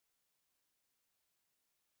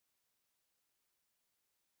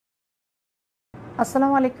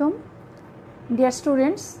আসসালামু আলাইকুম dear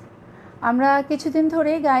students, আমরা কিছুদিন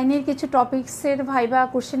ধরে গাইনির কিছু টপিক্সের ভাইবা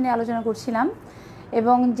কোশ্চেন নিয়ে আলোচনা করছিলাম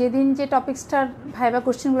এবং যেদিন যে টপিক্সটার ভাইবা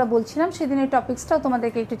কোশ্চেনগুলো বলছিলাম সেদিন এই টপিক্সটাও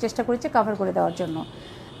তোমাদেরকে একটু চেষ্টা করেছি কভার করে দেওয়ার জন্য।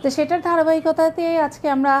 তো সেটার ধারাবাহিকতাতে আজকে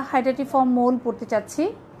আমরা হাইডাটিফর্ম মোল পড়তে চাচ্ছি।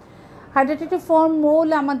 হাইডাটিফর্ম মোল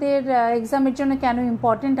আমাদের এক্সামের জন্য কেন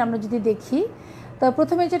ইম্পর্টেন্ট আমরা যদি দেখি, তো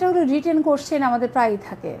প্রথমে যেটা হলো রিটেন কোশ্চেন আমাদের প্রায়ই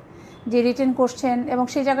থাকে, যে রিটেন কোশ্চেন এবং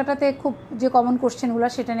সেই জায়গাটাতে খুব যে কমন কোশ্চেনগুলো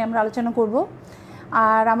সেটা নিয়ে আমরা আলোচনা করব।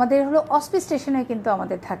 আর আমাদের হলো অসপি স্টেশনে কিন্তু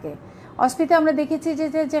আমাদের থাকে। অসপিতে আমরা দেখেছি যে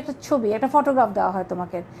যে একটা ছবি, একটা ফটোগ্রাফ দেওয়া হয়,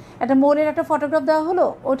 তোমাকে একটা মোলের একটা ফটোগ্রাফ দেওয়া হলো,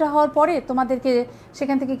 ওটা হওয়ার পরে তোমাদেরকে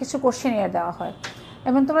সেখান থেকে কিছু কোশ্চেন এর দেওয়া হয়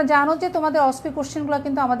এবং তোমরা জানো যে তোমাদের অসপি কোশ্চেনগুলো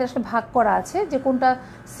কিন্তু আমাদের আসলে ভাগ করা আছে, যে কোনটা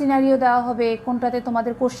সিনারিও দেওয়া হবে, কোনটাতে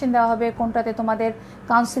তোমাদের কোশ্চেন দেওয়া হবে, কোনটাতে তোমাদের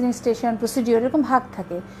কাউন্সেলিং স্টেশন প্রসিডিওর, এরকম ভাগ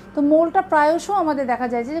থাকে। তো মোলটা প্রায়শ আমাদের দেখা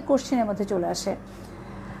যায় যে কোশ্চেনের মধ্যে চলে আসে।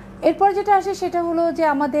 এরপর যেটা আসে সেটা হলো যে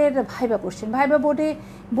আমাদের viva question, viva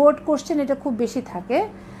board question এটা খুব বেশি থাকে।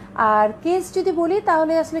 আর কেস যদি বলি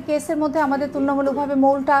তাহলে আসলে কেসের মধ্যে আমাদের তুলনামূলকভাবে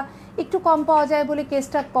মোলটা একটু কম পাওয়া যায় বলে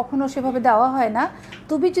কেসটা কখনো সেভাবে দেওয়া হয় না।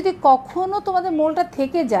 তবে যদি কখনো তোমাদের মোলটা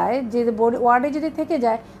থেকে যায়, যে ওয়ার্ডে যদি থেকে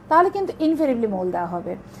যায়, তাহলে কিন্তু ইনভেরিবলি মোল দেওয়া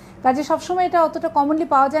হবে। কাজে সবসময় এটা অতটা কমনলি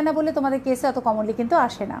পাওয়া যায় না বলে তোমাদের কেসে অত কমনলি কিন্তু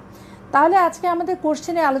আসে না। তাহলে আজকে আমাদের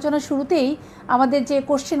কোশ্চেনের আলোচনা শুরুতেই আমাদের যে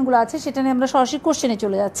কোশ্চেনগুলো আছে সেটা নিয়ে আমরা সরাসরি কোশ্চেনে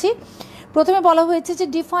চলে যাচ্ছি। প্রথমে বলা হয়েছে যে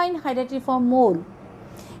ডিফাইন হাইডাটিফর্ম মোল,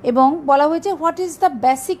 এবং বলা হয়েছে what is the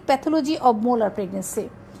basic pathology of molar pregnancy.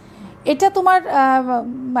 এটা তোমার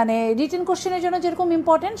মানে রিটেন কোশ্চেনের জন্য যেরকম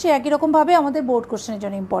ইম্পর্টেন্ট, সে একই রকমভাবে আমাদের বোর্ড কোশ্চেনের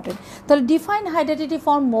জন্য ইম্পর্টেন্ট। তাহলে ডিফাইন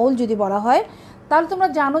হাইডাটিফর্ম মোল যদি বলা হয়, তাহলে তোমরা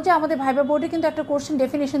জানো যে আমাদের ভাইবা বোর্ডে কিন্তু একটা কোশ্চেন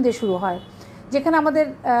ডেফিনেশন দিয়ে শুরু হয়, যেখানে আমাদের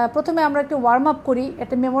প্রথমে আমরা একটা ওয়ার্ম আপ করি,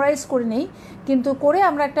 একটা মেমোরাইজ করে নিই, কিন্তু করে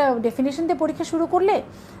আমরা একটা ডেফিনেশন দিয়ে পরীক্ষা শুরু করলে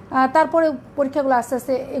তারপরে পরীক্ষাগুলো আস্তে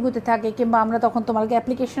আস্তে এগোতে থাকে, কিংবা আমরা তখন তোমাকে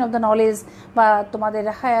অ্যাপ্লিকেশন অফ দ্য নলেজ বা তোমাদের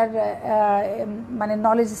হায়ার মানে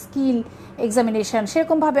নলেজ স্কিল এক্সামিনেশন,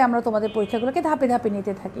 সেরকমভাবে আমরা তোমাদের পরীক্ষাগুলোকে ধাপে ধাপে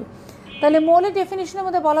নিতে থাকি। তাহলে মোলের ডেফিনেশনের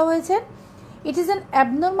মধ্যে বলা হয়েছে it is an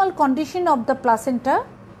abnormal condition of the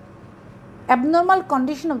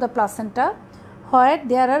placenta, where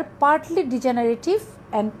there are partly degenerative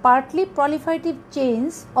and partly proliferative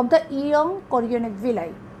chains of the young chorionic villi.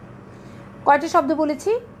 কয়টা শব্দ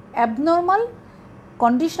বলেছি? abnormal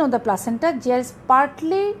condition of the placenta, there is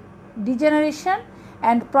partly degeneration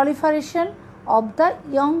and proliferation of the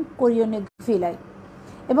young chorionic villi,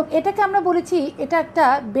 এবং এটাকে আমরা বলেছি এটা একটা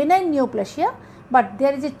benign neoplasia but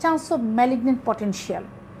there is a chance of malignant potential.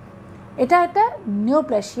 এটা একটা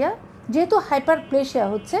নিওপ্লাসিয়া, যেহেতু হাইপারপ্লেসিয়া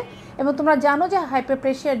হচ্ছে, এবং তোমরা জানো যে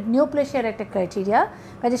হাইপারপ্লেসিয়া নিওপ্লাসিয়ার একটা ক্রাইটেরিয়া,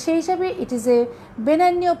 কাজে সেই হিসাবে it is a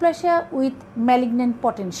benign neoplasia with malignant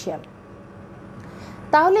potential.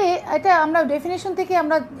 তাহলে এটা আমরা ডেফিনেশন থেকে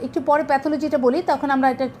আমরা একটু পরে প্যাথোলজিটা বলি, তখন আমরা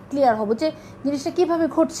এটা ক্লিয়ার হব যে জিনিসটা কীভাবে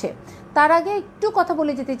ঘটছে। তার আগে একটু কথা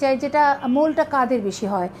বলে যেতে চাই, যেটা মোলটা কাদের বেশি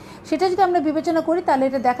হয় সেটা যদি আমরা বিবেচনা করি, তাহলে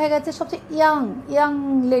এটা দেখা গেছে সবচেয়ে ইয়াং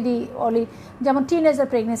লেডি অলি, যেমন টিনেজার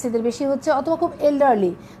প্রেগনেন্সিদের বেশি হচ্ছে, অথবা খুব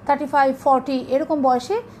এল্ডারলি 35-40 এরকম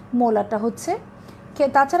বয়সে মোলারটা হচ্ছে।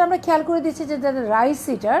 তাছাড়া আমরা খেয়াল করে দিচ্ছি যে যাদের রাইস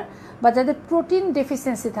ইটার বা যাদের প্রোটিন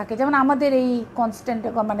ডেফিসিয়েন্সি থাকে, যেমন আমাদের এই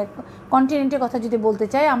কন্টিনেন্টের কথা যদি বলতে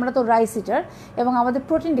চাই, আমরা তো রাইস ইটার এবং আমাদের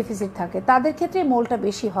প্রোটিন ডেফিসিট থাকে, তাদের ক্ষেত্রে মোলটা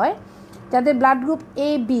বেশি হয়। যাদের ব্লাড গ্রুপ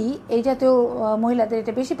AB এই জাতীয় মহিলাদের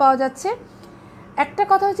এটা বেশি পাওয়া যাচ্ছে। একটা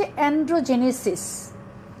কথা হচ্ছে অ্যান্ড্রোজেনেসিস,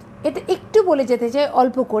 এটা একটু বলে যেতে চাই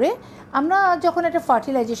অল্প করে। আমরা যখন একটা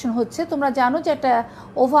ফার্টিলাইজেশন হচ্ছে, তোমরা জানো যে একটা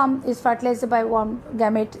ovum is fertilised by one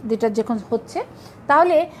gamete, যেটা যখন হচ্ছে,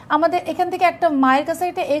 তাহলে আমাদের এখান থেকে একটা মায়ের কাছ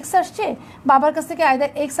থেকে একটা এক্স আসছে, বাবার কাছ থেকে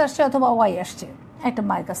আইদার এক্স আসছে অথবা ওয়াই আসছে একটা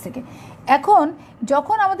মায়ের কাছ থেকে। এখন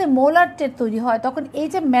যখন আমাদের মোলার টেট তৈরি হয়, তখন এই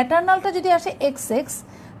যে ম্যাটার্নালটা যদি আসে XX,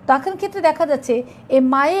 তখন ক্ষেত্রে দেখা যাচ্ছে এই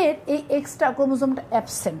মায়ের এই এক্সট্রা ক্রোমোজোমটা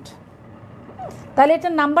অ্যাবসেন্ট। তাহলে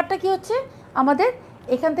এটার নাম্বারটা কি হচ্ছে আমাদের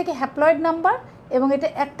এখান থেকে হ্যাপ্লয়েড নাম্বার, এবং এটা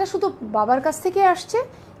একটা শুধু বাবার কাছ থেকে আসছে,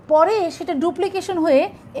 পরে সেটা ডুপ্লিকেশন হয়ে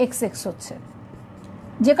XX হচ্ছে,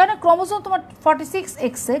 যেখানে ক্রোমোজোম তোমার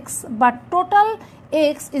 46XX, but total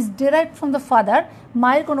x is derived from the father,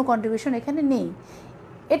 মায়ের কোনো কন্ট্রিবিউশন এখানে নেই।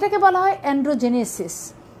 এটাকে বলা হয় অ্যান্ড্রোজেনেসিস।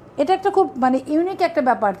 এটা একটা খুব মানে ইউনিক একটা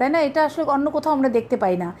ব্যাপার, তাই না? এটা আসলে অন্য কোথাও আমরা দেখতে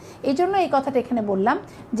পাই না, এই জন্য এই কথাটা এখানে বললাম,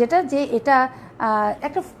 যেটা যে এটা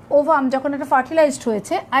একটা ওভাম যখন এটা ফার্টিলাইজড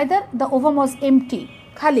হয়েছে, either the ovum was empty,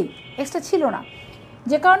 খালি, এক্সট্রা ছিল না,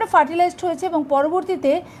 যে কারণে ফার্টিলাইজড হয়েছে, এবং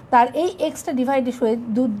পরবর্তীতে তার এই এক্সট্রা ডিভাইড হয়ে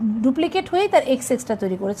ডুপ্লিকেট হয়েই তার এক্সটা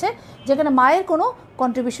তৈরি করেছে, যেখানে মায়ের কোনো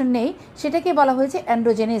কন্ট্রিবিউশন নেই, সেটাকে বলা হয়েছে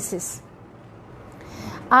অ্যান্ড্রোজেনেসিস।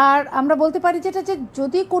 আর আমরা বলতে পারি যেটা যে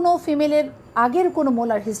যদি কোনো ফিমেলের আগের কোনো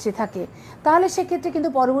মোলার হিস্ট্রি থাকে তাহলে সেক্ষেত্রে কিন্তু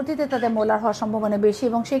পরবর্তীতে তাদের মোলার হওয়ার সম্ভাবনা বেশি,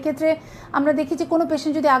 এবং সেক্ষেত্রে আমরা দেখি যে কোনো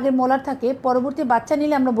পেশেন্ট যদি আগের মোলার থাকে পরবর্তী বাচ্চা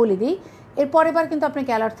নিলে আমরা বলে দিই এর পরের বার কিন্তু আপনাকে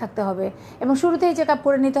অ্যালার্ট থাকতে হবে এবং শুরুতেই চেক আপ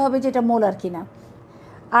করে নিতে হবে যে এটা মোলার কিনা।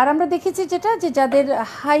 আর আমরা দেখেছি যেটা যে যাদের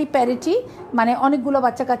হাই প্যারিটি মানে অনেকগুলো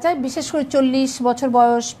বাচ্চা কাচ্চা, বিশেষ করে 40 বছর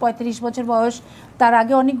বয়স 35 বছর বয়স, তার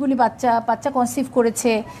আগে অনেকগুলি বাচ্চা কনসিভ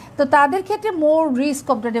করেছে, তো তাদের ক্ষেত্রে মোর risk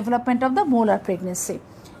of the development of the molar pregnancy.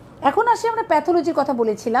 এখন আসি আমরা প্যাথোলজির কথা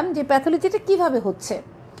বলেছিলাম যে প্যাথোলজিটা কীভাবে হচ্ছে।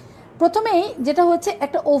 প্রথমেই যেটা হচ্ছে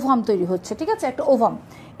একটা ওভাম তৈরি হচ্ছে, ঠিক আছে, একটা ওভাম,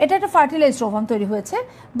 এটা একটা ফার্টিলাইজড ওভাম তৈরি হয়েছে,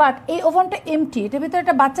 বাট এই ওভামটা এমটি, এটার ভিতরে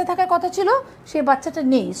একটা বাচ্চা থাকার কথা ছিল, সেই বাচ্চাটা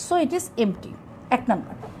নেই, so it is empty, 1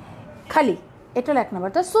 number, খালি, এটা হলো 1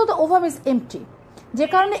 নাম্বারটা। So the ovum is empty, যে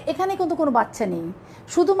কারণে এখানে কিন্তু কোনো বাচ্চা নেই,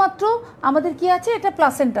 শুধুমাত্র আমাদের কি আছে, এটা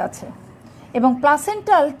প্লাসেন্টা আছে, এবং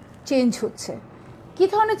প্লাসেন্টাল চেঞ্জ হচ্ছে। কী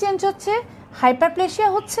ধরনের চেঞ্জ হচ্ছে? হাইপারপ্লেশিয়া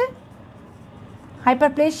হচ্ছে,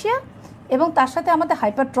 হাইপারপ্লেশিয়া, এবং তার সাথে আমাদের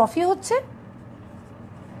হাইপারট্রফি হচ্ছে,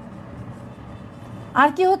 আর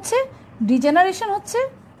কি হচ্ছে, ডিজেনারেশন হচ্ছে,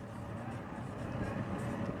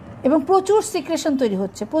 এবং প্রচুর সিক্রেশন তৈরি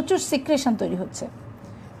হচ্ছে, প্রচুর সিক্রেশন তৈরি হচ্ছে,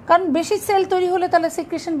 কারণ বেশি সেল তৈরি হলে তাহলে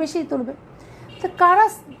সিক্রেশন বেশি তুলবে। তো কারা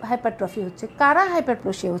হাইপারট্রফি হচ্ছে, কারা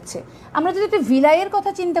হাইপারপ্লেশিয়া হচ্ছে? আমরা যদি একটু ভিলাইয়ের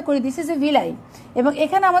কথা চিন্তা করি, দিস ইজ এ ভিলাই, এবং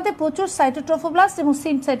এখানে আমাদের প্রচুর সাইটোট্রোফোব্লাস্ট এবং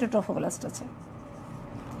সাইটোট্রোফোব্লাস্ট আছে,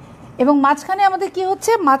 এবং মাঝখানে আমাদের কি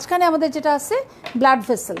হচ্ছে, মাঝখানে আমাদের যেটা আছে ব্লাড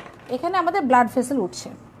ভেসেল, এখানে আমাদের ব্লাড ভেসেল উঠছে।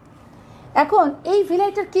 এখন এই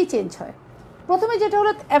ভিলাইটার কি চেঞ্জ হয়? প্রথমে যেটা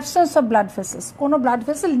হলো অ্যাবসেন্স অফ ব্লাড ভেসেলস, কোনো ব্লাড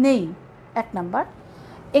ভেসেল নেই, 1 নাম্বার।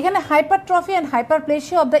 এখানে hypertrophy and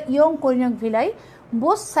hyperplasia of the young Korean villi,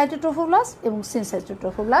 both সাইটোট্রোফোব্লাস্ট এবং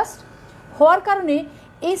সাইটোট্রোফোব্লাস্ট হওয়ার কারণে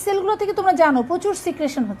এই সেলগুলো থেকে তোমরা জানো প্রচুর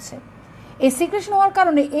সিক্রেশন হচ্ছে। এই সিক্রেশন হওয়ার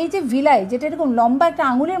কারণে এই যে ভিলাই, যেটা এরকম লম্বা একটা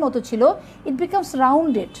আঙুলের মতো ছিল, ইট বিকামস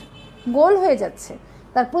রাউন্ডেড, গোল হয়ে যাচ্ছে,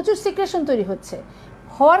 তার প্রচুর সিক্রেশন তৈরি হচ্ছে।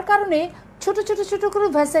 হওয়ার কারণে ছোট ছোট ছোট করে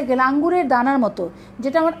ভ্যাসাইকেল, আঙ্গুরের দানার মতো,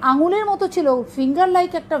 যেটা আমার আঙুলের মতো ছিল, ফিঙ্গার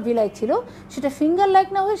লাইক একটা ভিলাই ছিল, সেটা ফিঙ্গার লাইক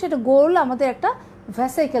না হয়ে সেটা গোল আমাদের একটা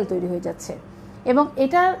ভ্যাসাইকেল তৈরি হয়ে যাচ্ছে। এবং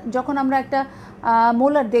এটা যখন আমরা একটা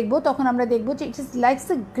মোলার দেখব তখন আমরা দেখব যে it is likes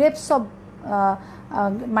the grapes of,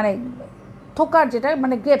 মানে থোকার, যেটা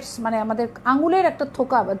মানে গ্রেপস মানে আমাদের আঙুলের একটা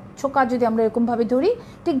থোকা বা ছোকা যদি আমরা এরকমভাবে ধরি,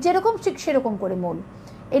 ঠিক যেরকম ঠিক সেরকম করে মোল।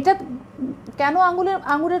 এটা কেন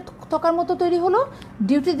আঙুরের থোকার মতো তৈরি হলো?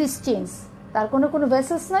 ডিউ টু দিস চেঞ্জ, তার কোনো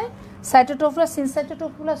ভেসেলস নাই, সাইটোট্রোফোব্লাস্ট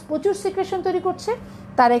সাইটোট্রোফোব্লাস্ট প্রচুর সিক্রেশন তৈরি করছে,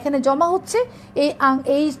 তার এখানে জমা হচ্ছে,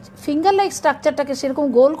 এই ফিঙ্গার লাইক স্ট্রাকচারটাকে সেরকম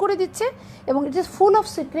গোল করে দিচ্ছে, এবং it is full of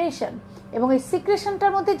secretion, এবং এই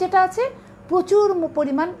সিক্রেশনটার মধ্যে যেটা আছে প্রচুর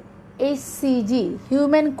পরিমাণ HCG,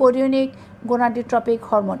 human chorionic gonadotropic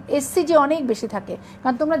hormone, HCG অনেক বেশি থাকে,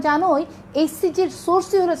 কারণ তোমরা জানোই এইচসিজির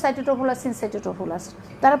সোর্সই হলো সাইটোট্রোফোব্লাস্ট সাইটোট্রোফোব্লাস্ট,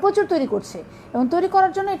 তারা প্রচুর তৈরি করছে, এবং তৈরি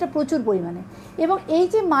করার জন্য এটা প্রচুর পরিমাণে। এবং এই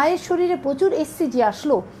যে মায়ের শরীরে প্রচুর এইচসিজি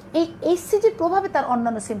আসলো, এই এইচসিজির প্রভাবে তার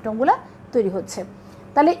অন্যান্য সিমটমগুলো তৈরি হচ্ছে।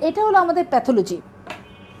 তাহলে এটা হলো আমাদের প্যাথোলজি।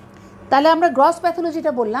 তাহলে আমরা গ্রস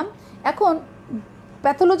প্যাথোলজিটা বললাম। এখন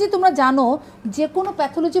প্যাথোলজি তোমরা জানো, যে কোনো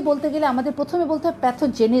প্যাথোলজি বলতে গেলে আমাদের প্রথমে বলতে হবে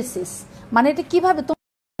প্যাথোজেনেসিস, মানে এটা কীভাবে,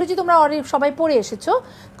 তোমরা সবাই পড়ে এসেছো,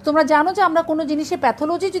 তোমরা জানো যে আমরা কোনো জিনিসের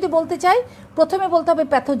প্যাথোলজি যদি বলতে চাই প্রথমে বলতে হবে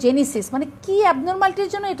প্যাথোজেনেসিস, মানে কি অ্যাবনর্মালিটির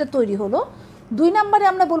জন্য এটা তৈরি হলো। 2 নম্বরে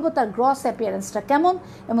আমরা বলবো তার গ্রস অ্যাপিয়ারেন্সটা কেমন,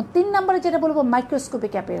 এবং 3 নম্বরে যেটা বলবো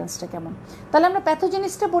মাইক্রোস্কোপিক অ্যাপিয়ারেন্সটা কেমন। তাহলে আমরা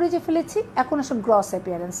প্যাথোজেনিসটা পড়ে যে ফেলেছি, এখন আসলে গ্রস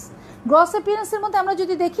অ্যাপিয়ারেন্স। গ্রস অ্যাপিয়ারেন্সের মধ্যে আমরা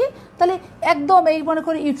যদি দেখি তাহলে একদম এই মনে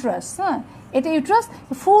করি ইউট্রাস, হ্যাঁ এটা ইউট্রাস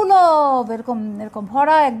ফুল অফ এরকম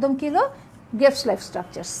ভরা একদম কিলো গ্রেপস লাইফ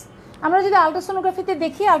স্ট্রাকচার্স। আমরা যদি আলট্রাসোনোগ্রাফিতে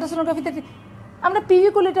দেখি, আলট্রাসোনোগ্রাফিতে আমরা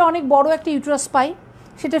পিভিকুলেটে অনেক বড় একটা ইউট্রাস পাই,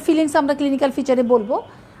 সেটা ফিলিংস আমরা ক্লিনিক্যাল ফিচারে বলবো।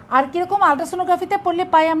 আর কীরকম আলট্রাসোনোগ্রাফিতে পড়লে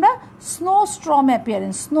পাই আমরা স্নো স্ট্রম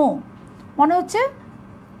অ্যাপিয়ারেন্স, স্নো মনে হচ্ছে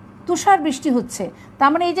তুষার বৃষ্টি হচ্ছে, তার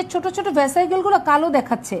মানে এই যে ছোটো ছোটো ভ্যাসাইকেলগুলো কালো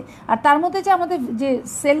দেখাচ্ছে, আর তার মধ্যে যে আমাদের যে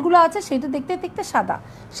সেলগুলো আছে সেটা দেখতে দেখতে সাদা,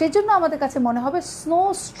 সেই জন্য আমাদের কাছে মনে হবে স্নো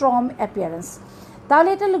স্ট্রম অ্যাপিয়ারেন্স। তাহলে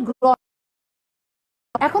এটা হলো গ্রস।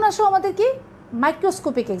 এখন আসো আমাদের কি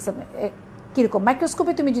মাইক্রোস্কোপিক এক্সামে কীরকম,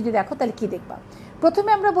 মাইক্রোস্কোপে তুমি যদি দেখো তাহলে কী দেখবা। প্রথমে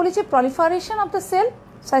আমরা বলেছি প্রলিফারেশন অফ দ্য সেল,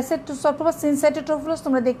 সাইটোট্রোফোব্লাস্ট সাইটোট্রোফোব্লাস্ট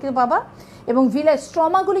তোমরা দেখতে পাবা, এবং ভিলাই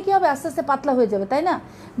স্ট্রমাগুলি কী হবে আস্তে আস্তে পাতলা হয়ে যাবে, তাই না,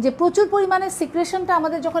 যে প্রচুর পরিমাণে সিক্রেশনটা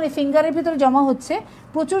আমাদের যখন এই ফিঙ্গারের ভিতরে জমা হচ্ছে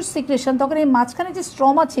প্রচুর সিক্রেশন, তখন এই মাঝখানে যে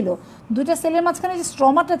স্ট্রমা ছিল, 2টা সেলের মাঝখানে যে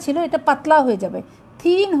স্ট্রমাটা ছিল এটা পাতলা হয়ে যাবে,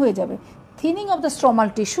 থিন হয়ে যাবে, thinning of the স্ট্রমাল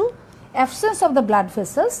tissue, absence of the blood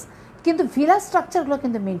vessels, কিন্তু ভিলা স্ট্রাকচারগুলো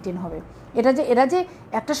কিন্তু মেনটেন হবে। এরা যে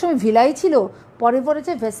একটা সময় ভিলাই ছিল, পরে পরে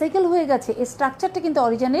যে ভেসিকেল হয়ে গেছে, এই স্ট্রাকচারটা কিন্তু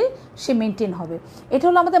অরিজিনালি সে মেনটেন হবে। এটা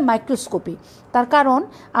হলো আমাদের মাইক্রোস্কোপি। তার কারণ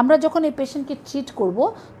আমরা যখন এই পেশেন্টকে ট্রিট করব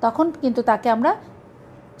তখন কিন্তু তাকে আমরা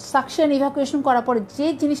সাকশন ইভ্যাকুয়েশন করার পরে যে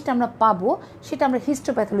জিনিসটা আমরা পাবো সেটা আমরা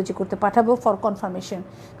হিস্টোপ্যাথোলজি করতে পাঠাবো ফর কনফার্মেশন।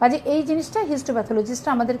 কাজে এই জিনিসটা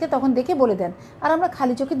হিস্টোপ্যাথোলজিস্টরা আমাদেরকে তখন দেখে বলে দেন, আর আমরা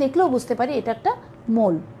খালি চোখে দেখলেও বুঝতে পারি এটা একটা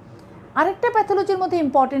মোল। আরেকটা প্যাথোলজির মধ্যে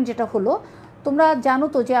ইম্পর্টেন্ট যেটা হলো, তোমরা জানো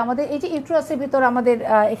তো যে আমাদের এই যে ইউট্রাসের ভিতর আমাদের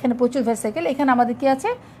এখানে প্রচুর ভেসিকেল, এখানে আমাদের কি আছে,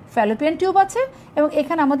 ফ্যালোপিয়ান টিউব আছে, এবং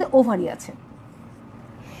এখানে আমাদের ওভারি আছে।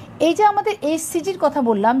 এই যে আমাদের এইচসিজির কথা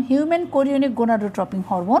বললাম, হিউম্যান কোরিয়নিক গোনাডোট্রপিং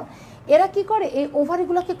হরমোন, এরা কি করে, এই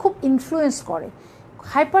ওভারিগুলোকে খুব ইনফ্লুয়েন্স করে,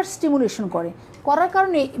 হাইপার স্টিমুলেশন করার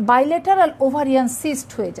কারণে বাইলেটারাল ওভারিয়ান সিস্ট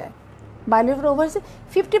হয়ে যায়। বাইলেটারাল ওভারি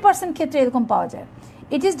 50% ক্ষেত্রে এরকম পাওয়া যায়।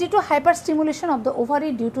 It is due to hyperstimulation of the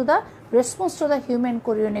ovary due to the response to the human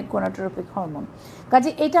chorionic gonadotropic hormone. কাজে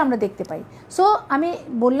এটা আমরা দেখতে পাই। সো আমি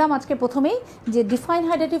বললাম আজকে প্রথমেই যে define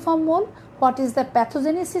হাইডাটিফর্ম mole, what is the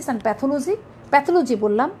pathogenesis and pathology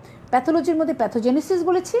বললাম, প্যাথোলজির মধ্যে প্যাথোজেনেসিস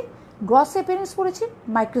বলেছি, গ্রস অ্যাপিয়ারেন্স বলেছি,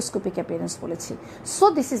 মাইক্রোস্কোপিক অ্যাপিয়ারেন্স বলেছি। So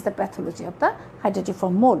this is the pathology of the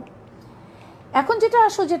হাইডাটিফর্ম মোল। এখন যেটা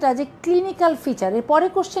আসো, যেটা যে ক্লিনিক্যাল ফিচার, এর পরে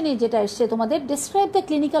কোশ্চেনে যেটা এসছে তোমাদের, describe the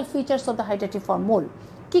clinical features of the হাইডাটিফর্ম মোল।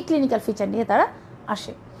 কি ক্লিনিক্যাল ফিচার নিয়ে তারা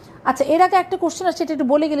আসে? আচ্ছা, এর আগে একটা কোশ্চেন আসছে, এটা একটু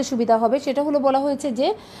বলে গেলে সুবিধা হবে। সেটা হলো, বলা হয়েছে যে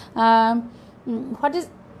হোয়াট ইজ,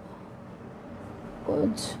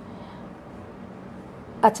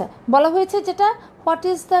 আচ্ছা বলা হয়েছে যেটা, what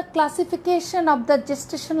is the classification of the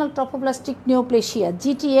gestational trophoblastic নিওপ্লেসিয়া,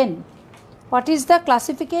 GTN. What is the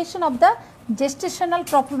classification of the gestational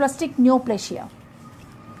trophoblastic neoplasia,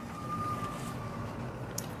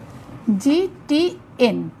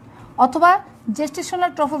 GTN, অথবা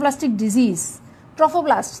gestational trophoblastic disease।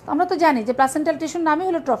 ট্রফোব্লাস্ট আমরা তো জানি যে প্লাসেন্টাল টিস্যুর নামই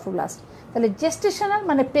হলো ট্রফোব্লাস্ট। তাহলে জেস্টেশনাল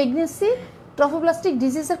মানে প্রেগনেন্সি, ট্রফোব্লাস্টিক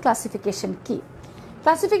ডিজিজের ক্লাসিফিকেশন কি?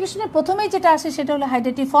 ক্লাসিফিকেশনের প্রথমেই যেটা আসে সেটা হলো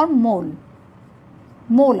হাইডাটিফর্ম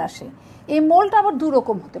মোল আসে। এই মোলটা আবার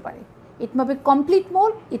দুরকম হতে পারে, ইট may be complete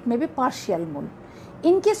mole, it may be partial mole.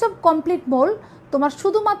 In case of complete মোল, তোমার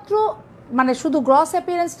শুধুমাত্র মানে শুধু গ্রস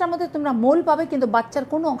অ্যাপিয়ারেন্সটার মধ্যে তোমরা মোল পাবে, কিন্তু বাচ্চার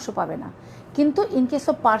কোনো অংশ পাবে না। কিন্তু ইন কেস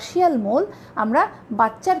অফ পার্শিয়াল মোল, আমরা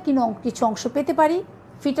বাচ্চার কিছু অংশ পেতে পারি,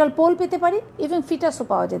 ফিটাল পোল পেতে পারি, ইভেন ফিটাসও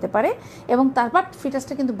পাওয়া যেতে পারে, এবং তারপর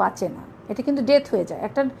ফিটাসটা কিন্তু বাঁচে না, এটা কিন্তু ডেথ হয়ে যায়,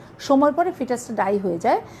 একটা সময় পরে ফিটাসটা ডাই হয়ে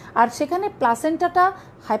যায়। আর সেখানে প্লাসেন্টাটা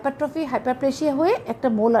হাইপারট্রফি, হাইপারপ্লেসিয়া হয়ে একটা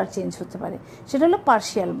মোল আর চেঞ্জ হতে পারে, সেটা হলো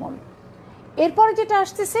পার্শিয়াল মোল। এরপরে যেটা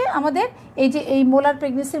আসতেছে আমাদের, এই যে এই মোলার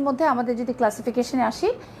প্রেগনেন্সির মধ্যে আমাদের যদি ক্লাসিফিকেশনে আসি,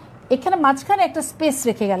 এখানে মাঝখানে একটা স্পেস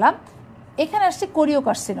রেখে গেলাম, এখানে আসছে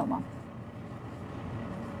কোরিওকার্সিনোমা।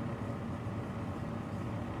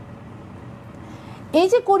 এই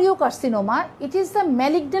যে choriocarcinoma, it is the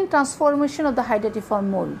malignant transformation of the হাইডাটিফর্ম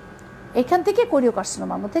মোল। এখান থেকে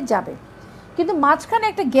কোরিওকার্সিনোমার মধ্যে যাবে, কিন্তু মাঝখানে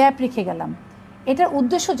একটা গ্যাপ রেখে গেলাম। এটার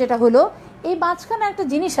উদ্দেশ্য যেটা হলো, এই মাঝখানে একটা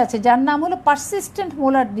জিনিস আছে যার নাম হলো persistent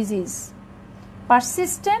molar disease.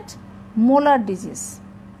 Persistent molar disease,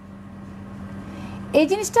 এই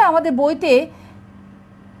জিনিসটা আমাদের বইতে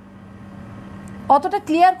অতটা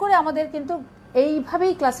ক্লিয়ার করে আমাদের কিন্তু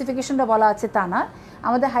এইভাবেই ক্লাসিফিকেশনটা বলা আছে তা না।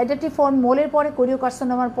 আমাদের হাইডাটিফর্ম মোলের পরে,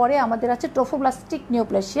 কোরিওকার্সিনোমার পরে আমাদের আছে ট্রফোব্লাস্টিক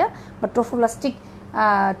নিওপ্লেসিয়া বা ট্রফোব্লাস্টিক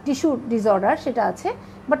টিস্যু ডিসঅর্ডার, সেটা আছে।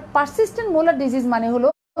 বাট পারসিস্টেন্ট মোলার ডিজিজ মানে হলো,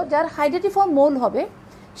 যার হাইডাটিফর্ম মোল হবে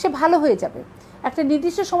সে ভালো হয়ে যাবে, একটা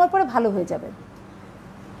নির্দিষ্ট সময় পরে ভালো হয়ে যাবে।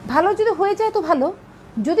 ভালো যদি হয়ে যায় তো ভালো,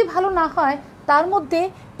 যদি ভালো না হয় তার মধ্যে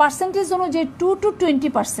পার্সেন্টেজ অনুযায়ী 2 to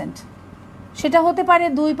 20%, সেটা হতে পারে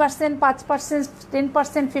 2%, 5%,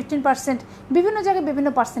 10%, 15%, বিভিন্ন জায়গায় বিভিন্ন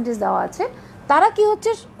পার্সেন্টেজ দেওয়া আছে। তারা কি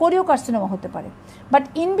হচ্ছে, কোরিওকার্সিনোমা হতে পারে। বাট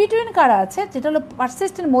ইন বিটুইন কারা আছে, যেটা হলো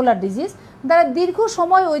পারসিস্টেন্ট মোলার ডিজিজ, তারা দীর্ঘ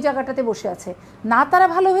সময় ওই জায়গাটাতে বসে আছে, না তারা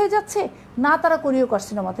ভালো হয়ে যাচ্ছে, না তারা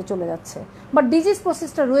কোরিওকার্সিনোমাতে চলে যাচ্ছে, বাট ডিজিজ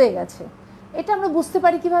প্রসেসটা রয়ে গেছে। এটা আমরা বুঝতে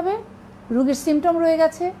পারি কিভাবে? রোগীর সিমটম রয়ে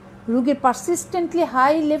গেছে, রোগীর persistently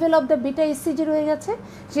high level of the beta SCG রয়ে গেছে,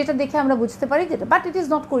 সেটা দেখে আমরা বুঝতে পারি যেটা, but it is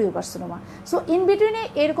not choriocarcinoma. So in বিটুইনে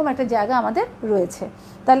এরকম একটা জায়গা আমাদের রয়েছে।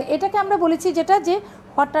 তাহলে এটাকে আমরা বলেছি যেটা, যে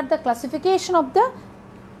what are the classification of the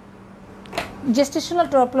gestational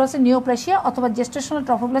trophoblastic নিওপ্লেসিয়া অথবা জেস্টেশনাল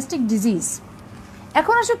ট্রফোব্লাস্টিক ডিজিজ।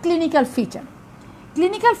 এখন আসো ক্লিনিক্যাল ফিচার।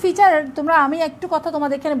 ক্লিনিক্যাল ফিচার আমি একটু কথা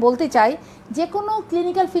তোমাদের এখানে বলতে চাই। যে কোনো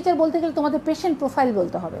ক্লিনিক্যাল ফিচার বলতে গেলে তোমাদের পেশেন্ট প্রোফাইল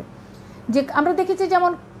বলতে হবে, যে আমরা দেখেছি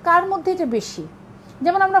যেমন কার মধ্যে এটা বেশি।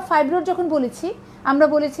 যেমন আমরা ফাইব্রয়েড যখন বলেছি, আমরা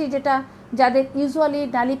বলেছি যেটা যাদের usually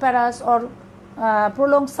নালিপ্যারাস or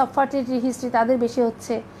prolong subfertility history তাদের বেশি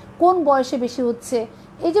হচ্ছে, কোন বয়সে বেশি হচ্ছে,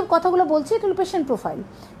 এই যে কথাগুলো বলছি এটা হলো পেশেন্ট প্রোফাইল।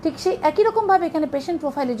 ঠিক সেই একই রকমভাবে এখানে পেশেন্ট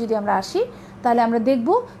প্রোফাইলে যদি আমরা আসি তাহলে আমরা দেখব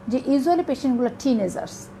যে ইউজুয়ালি পেশেন্টগুলো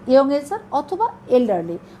টিনেজার্স, ইয়ং এজার অথবা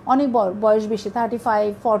এল্ডারলি, অনেক বয়স বেশি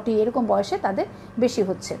 35, 40 এরকম বয়সে তাদের বেশি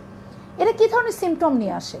হচ্ছে। এটা কী ধরনের সিমটম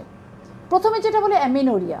নিয়ে আসে? প্রথমে যেটা বলে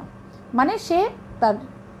অ্যামিনোরিয়া, মানে সে তার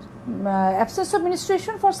absence of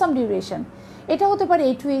ministration for some duration, এটা হতে পারে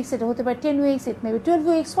 8 উইকস, এটা হতে পারে 10 weeks, it maybe 12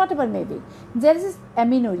 weeks, what ever maybe, there is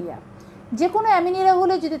amenorrhoea. যে কোনো অ্যামিনোরিয়া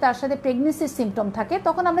হলে যদি তার সাথে প্রেগনেন্সির সিমটম থাকে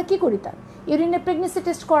তখন আমরা কী করি? তার ইউরিনের প্রেগনেন্সি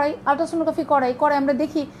টেস্ট করাই, আলট্রাসোনোগ্রাফি করাই, আমরা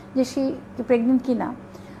দেখি যে সে প্রেগনেন্ট কি না।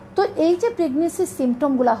 তো এই যে প্রেগনেন্সির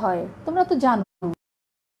সিমটমগুলো হয় তোমরা তো জানো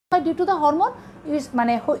ডিউ টু দ্য হরমোন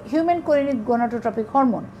মানে হিউম্যান কোরিনিক গোনাডোট্রপিক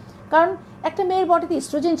হরমোন। কারণ একটা মেয়ের বডিতে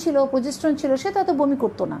ইস্ট্রোজেন ছিল, প্রোজেস্টেরন ছিল, সে তো এত বমি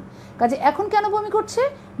করতো না। কাজে এখন কেন বমি করছে?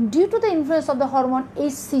 Due to the influence of the hormone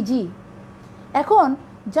HCG. এখন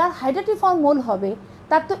যার হাইডাটিফর্ম মোল হবে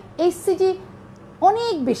তার তো এইচসিজি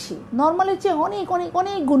অনেক বেশি, নর্মালের চেয়ে অনেক অনেক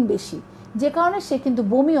অনেক গুণ বেশি, যে কারণে সে কিন্তু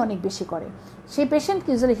বমি অনেক বেশি করে। সেই পেশেন্টকে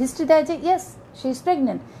ইউজুয়ালি হিস্ট্রি দেয় যে yes she is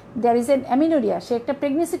pregnant, there is an amenorrhoea, সে একটা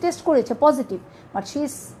প্রেগনেন্সি টেস্ট করেছে positive, but she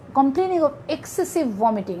is complaining of excessive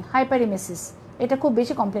vomiting, হাইপারিমেসিস, এটা খুব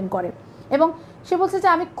বেশি কমপ্লেন করে। এবং সে বলছে যে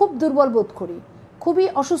আমি খুব দুর্বল বোধ করি, খুবই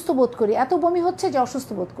অসুস্থ বোধ করি, এত বমি হচ্ছে যে অসুস্থ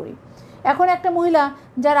বোধ করি। এখন একটা মহিলা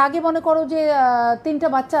যার আগে মনে করো যে 3টা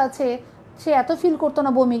বাচ্চা আছে, সে এত ফিল করতো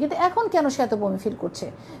না বমি, কিন্তু এখন কেন সে এত বমি ফিল করছে?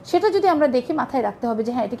 সেটা যদি আমরা দেখি মাথায় রাখতে হবে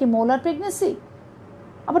যে হ্যাঁ এটা কি মোলার প্রেগনেন্সি?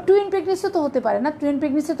 আবার টুইন প্রেগনেন্সি তো হতে পারে না, টুইন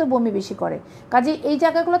প্রেগনেন্সি তো বমি বেশি করে। কাজে এই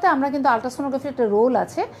জায়গাগুলোতে আমরা কিন্তু আলট্রাসোনোগ্রাফির একটা রোল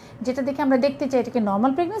আছে, যেটা দেখে আমরা দেখতে চাই এটা কি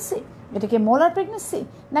নর্মাল প্রেগনেন্সি, এটা কি মোলার প্রেগনেন্সি,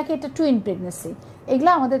 নাকি এটা টুইন প্রেগনেন্সি, এগুলো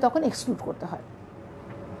আমাদের তখন এক্সক্লুড করতে হয়।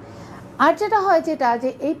 আর যেটা হয় যেটা যে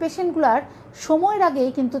এই পেশেন্টগুলার সময়ের আগেই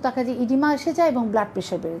কিন্তু তাকে যে ইডিমা এসে যায় এবং ব্লাড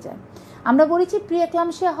প্রেশার বেড়ে যায়। আমরা বলেছি প্রি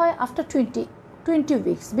এক্লাম্পসিয়া হয় আফটার 20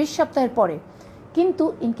 উইকস, 20 সপ্তাহের পরে, কিন্তু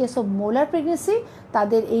in case of molar pregnancy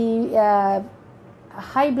তাদের এই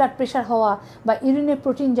হাই ব্লাড প্রেশার হওয়া বা ইউরিনের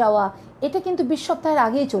প্রোটিন যাওয়া এটা কিন্তু 20 সপ্তাহের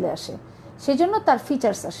আগেই চলে আসে, সেজন্য তার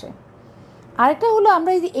ফিচার্স আসে। আরেকটা হলো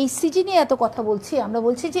আমরা এই যে এইচসিজি নিয়ে এত কথা বলছি, আমরা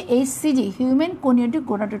বলছি যে এইচসিজি হিউম্যান কোরিনিক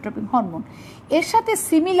গোনাডোট্রপিক হরমোন, এর সাথে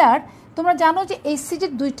সিমিলার তোমরা জানো যে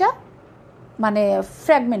এইচসিজির 2টা মানে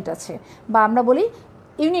ফ্র্যাগমেন্ট আছে, বা আমরা বলি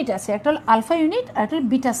ইউনিট আছে, একটা হলো আলফা ইউনিট আর একটা হলো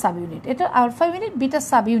বিটা সাব ইউনিট। এটা alpha unit, beta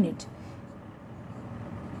sub unit.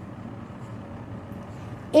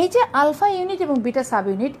 এই যে আলফা ইউনিট এবং বিটা সাব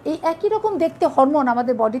ইউনিট, এই একই রকম দেখতে হরমোন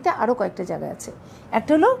আমাদের বডিতে আরও কয়েকটা জায়গায় আছে।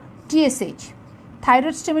 একটা হলো টিএসএইচ,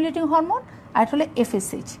 থাইরয়েড স্টিমুলেটিং হরমোন, আর একটা হলো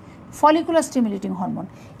এফএসএইচ, ফলিকুলার স্টিমুলেটিং হরমোন।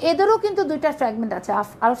 এদেরও কিন্তু 2টা ফ্র্যাগমেন্ট আছে,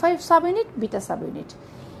 alpha sub unit, beta sub unit.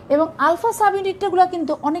 এবং আলফা সাব ইউনিটগুলো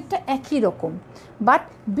কিন্তু অনেকটা একই রকম, বাট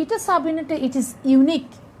বিটা সাব ইউনিটে it is unique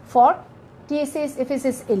for TSS,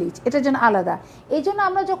 FSS, LH, এটার জন্য আলাদা। এই জন্য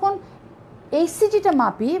আমরা যখন এইচসিজিটা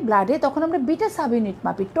মাপি ব্লাডে তখন আমরা beta sub unit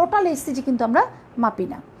মাপি, total HCG কিন্তু আমরা মাপি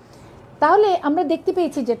না। তাহলে আমরা দেখতে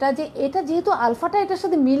পেয়েছি যেটা যে এটা যেহেতু আলফাটা এটার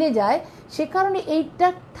সাথে মিলে যায়, সে কারণে এইটা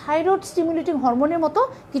থাইরয়েড স্টিমুলেটিং হরমোনের মতো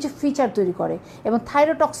কিছু ফিচার তৈরি করে এবং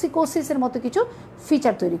থাইরোটক্সিকোসিসের মতো কিছু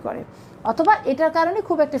ফিচার তৈরি করে, অথবা এটার কারণে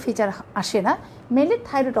খুব একটা ফিচার আসে না, মেনলি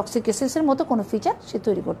থাইরোটক্সিকোসিসের মতো কোনো ফিচার সে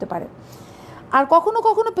তৈরি করতে পারে। আর কখনো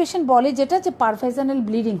কখনো পেশেন্ট বলে যেটা যে পারভাইজানাল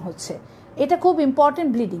ব্লিডিং হচ্ছে, এটা খুব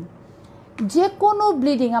ইম্পর্টেন্ট ব্লিডিং। যে কোনো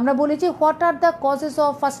ব্লিডিং আমরা বলি যে what are the causes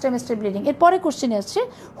of first trimester bleeding, এরপরে কোশ্চেনে আসছে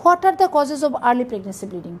what are the causes of early pregnancy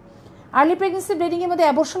bleeding. Early pregnancy ব্লিডিংয়ের মধ্যে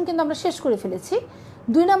অ্যাবর্শন কিন্তু আমরা শেষ করে ফেলেছি।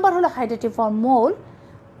 2 নম্বর হলো হাইডাটিফর্ম মোল,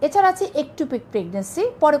 এছাড়া আছে একটুপিক প্রেগনেন্সি,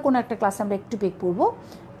 পরে কোনো একটা ক্লাসে আমরা একটুপিক পড়বো।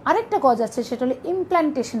 আরেকটা কজ আছে সেটা হলো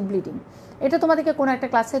ইমপ্ল্যান্টেশন ব্লিডিং। এটা তোমাদেরকে কোনো একটা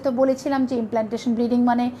ক্লাসে তো বলেছিলাম যে ইমপ্ল্যান্টেশন ব্লিডিং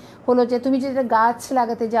মানে হলো যে তুমি যদি গাছ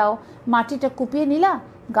লাগাতে যাও, মাটিটা কুপিয়ে নিলা,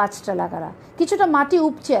 গাছটা লাগালা, কিছুটা মাটি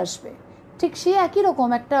উপচে আসবে, ঠিক সেই একই রকম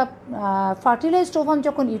একটা ফার্টিলাইজড ওভাম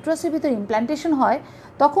যখন ইউট্রাসের ভিতরে ইমপ্ল্যান্টেশন হয়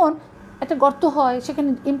তখন একটা গর্ত হয়, সেখানে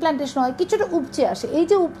ইমপ্ল্যান্টেশন হয়, কিছুটা উপচে আসে। এই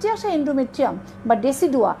যে উপচে আসা এন্ডোমেট্রিয়াম বা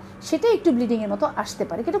ডেসিডুয়া সেটা একটু ব্লিডিংয়ের মতো আসতে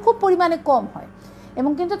পারে, কিন্তু খুব পরিমাণে কম হয়।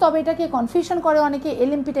 এবং কিন্তু তবে এটাকে কনফিউশন করে অনেকে,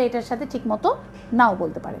 এলএমপিটা এটার সাথে ঠিকমতো নাও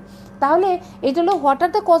বলতে পারে। তাহলে এটা হলো what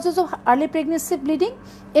are the causes of early pregnancy bleeding.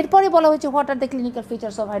 এরপরে বলা হয়েছে what are the clinical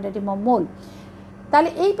features of হাইডাটিফর্ম মোল। তাহলে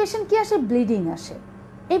এই পেশেন্ট কি আসে? ব্লিডিং আসে।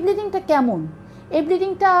 এই ব্লিডিংটা কেমন? এই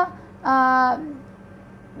ব্লিডিংটা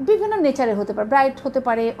বিভিন্ন নেচারে হতে পারে, ব্রাইট হতে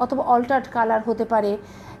পারে অথবা অল্টার্ড কালার হতে পারে,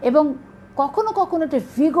 এবং কখনো কখনো একটা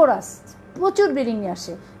ভিগোরাস প্রচুর ব্লিডিং নিয়ে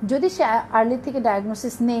আসে। যদি সে আর্লি থেকে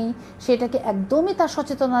ডায়াগনোসিস নেই, সেটাকে একদমই তার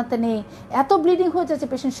সচেতনতা নেই, এত ব্লিডিং হয়ে যাচ্ছে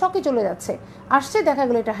পেশেন্ট শকে চলে যাচ্ছে, আসছে দেখা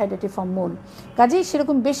গেলো এটা হাইডাটিফর্ম মোল, কাজেই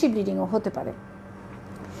সেরকম বেশি ব্লিডিংও হতে পারে।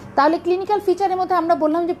 তাহলে ক্লিনিক্যাল ফিচারের মধ্যে আমরা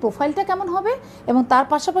বললাম যে প্রোফাইলটা কেমন হবে, এবং তার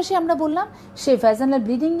পাশাপাশি আমরা বললাম সে ভ্যাজানাল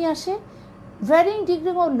ব্লিডিং নিয়ে আসে, varying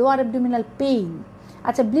degree of lower abdominal pain.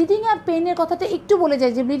 আচ্ছা, ব্লিডিং আর পেইনের কথাটা একটু বলে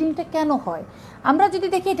যায় যে ব্লিডিংটা কেন হয়। আমরা যদি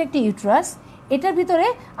দেখি এটা একটি ইউট্রাস, এটার ভিতরে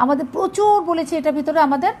আমাদের প্রচুর বলেছে, এটার ভিতরে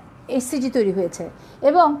আমাদের এসসিজি তৈরি হয়েছে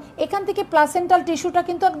এবং এখান থেকে প্লাসেন্টাল টিস্যুটা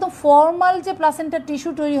কিন্তু একদম ফর্মাল যে প্লাসেন্টাল টিস্যু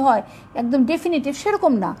তৈরি হয় একদম ডেফিনিটিভ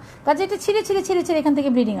সেরকম না, কাজে এটা ছিঁড়ে ছিঁড়ে ছিঁড়ে ছিঁড়ে এখান থেকে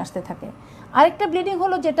ব্লিডিং আসতে থাকে। আরেকটা ব্লিডিং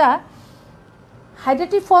হলো যেটা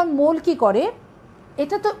হাইডাটিফর্ম মোল কি করে,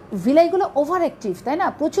 এটা তো ভিলাইগুলো ওভার অ্যাক্টিভ, তাই না,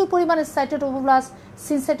 প্রচুর পরিমাণে সাইটোটোফোব্লাস্ট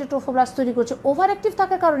সিনসাইটোটোফোব্লাস্ট তৈরি করছে। ওভার অ্যাক্টিভ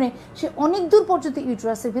থাকার কারণে সে অনেক দূর পর্যন্ত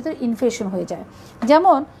ইউট্রাসের ভিতরে ইনফেকশন হয়ে যায়।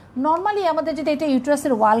 যেমন নর্মালি আমাদের যদি এটা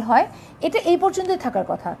ইউট্রাসের ওয়াল হয়, এটা এই পর্যন্তই থাকার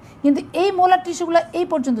কথা, কিন্তু এই মোলার টিস্যুগুলো এই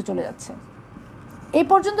পর্যন্ত চলে যাচ্ছে। এই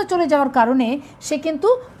পর্যন্ত চলে যাওয়ার কারণে সে কিন্তু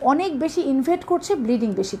অনেক বেশি ইনভেট করছে, ব্লিডিং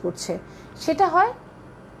বেশি করছে, সেটা হয়।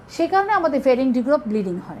 সে কারণে আমাদের ভ্যারিং ডিগ্রি অফ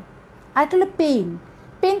ব্লিডিং হয়। আর এটা হলো পেইন।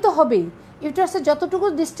 পেইন তো হবেই, ইউট্রাসের যতটুকু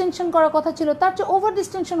ডিস্টেনশন করার কথা ছিল তার চেয়ে ওভার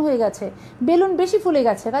ডিস্টেনশন হয়ে গেছে, বেলুন বেশি ফুলে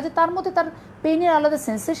গেছে, কাজে তার মধ্যে তার পেইনের আলাদা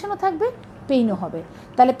সেন্সেশনও থাকবে, পেইনও হবে।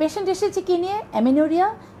 তাহলে পেশেন্ট এসেছে কি নিয়ে? অ্যামেনোরিয়া,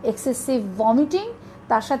 এক্সেসিভ ভমিটিং,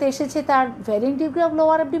 তার সাথে এসেছে তার varying degree of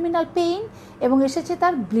lower abdominal pain এবং এসেছে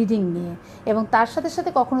তার ব্লিডিং নিয়ে, এবং তার সাথে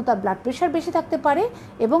সাথে কখনো তার ব্লাড প্রেশার বেশি থাকতে পারে,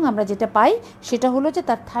 এবং আমরা যেটা পাই সেটা হলো যে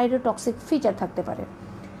তার থাইরোটক্সিক ফিচার থাকতে পারে।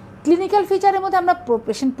 ক্লিনিক্যাল ফিচারের মধ্যে আমরা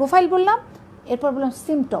পেশেন্ট প্রোফাইল বললাম, এরপর বললাম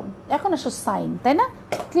সিমটম, এখন আসো সাইন, তাই না?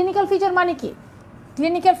 ক্লিনিক্যাল ফিচার মানে কি?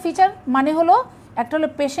 ক্লিনিক্যাল ফিচার মানে হলো একটা হলো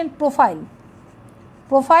পেশেন্ট প্রোফাইল,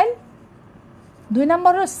 প্রোফাইল, 2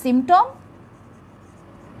 নম্বর হলো সিমটম,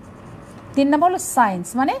 3 নম্বর হলো সাইন্স।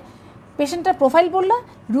 মানে পেশেন্টের প্রোফাইল বললা,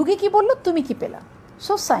 রুগী কি বললো, তুমি কি পেলা,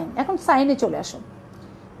 সো সাইন। এখন সাইনে চলে আসো।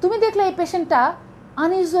 তুমি দেখলে এই পেশেন্টটা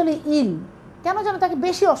আনইউজুয়ালি ইল, কেন যেন তাকে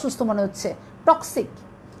বেশি অসুস্থ মনে হচ্ছে, টক্সিক।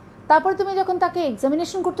 তারপরে তুমি যখন তাকে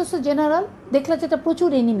এক্সামিনেশন করতেছো জেনারেল, দেখলে যেটা প্রচুর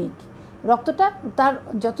এনিমিক, রক্তটা তার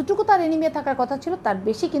যতটুকু তার এনিমিয়া থাকার কথা ছিল তার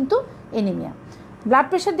বেশি কিন্তু এনিমিয়া। ব্লাড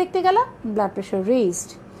প্রেশার দেখতে গেলা, blood pressure raised,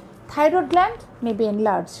 thyroid gland may be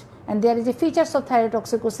enlarge and there is a features of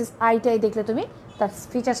thyrotoxicosis. আইটাই দেখলে তুমি তার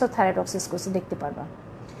ফিচার্স অফ থাইরোটক্সিকোসিস দেখতে পারবা।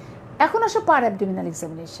 এখন আসো পার অ্যাবডোমিনাল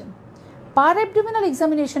এক্সামিনেশন। পার অ্যাবডোমিনাল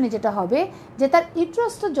এক্সামিনেশনে যেটা হবে যে তার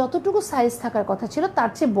ইউট্রাসটা যতটুকু সাইজ থাকার কথা ছিল তার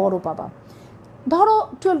চেয়ে বড় পাবা। ধরো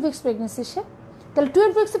 12 উইকস প্রেগনেন্সি সে, তাহলে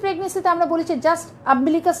 12 উইকস প্রেগনেন্সিতে আমরা বলেছি জাস্ট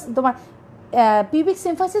আম্বিলিকাস তোমার পিউবিক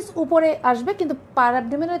সিম্ফাসিস উপরে আসবে, কিন্তু পার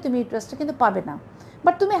অ্যাবডোমিনালে তুমি ইউট্রাসটা কিন্তু পাবে না।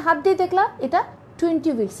 বাট তুমি হাত দিয়ে দেখলা এটা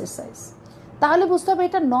 20 উইকসের সাইজ, তাহলে বুঝতে হবে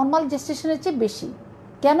এটা নর্মাল জেস্টেশনের চেয়ে বেশি।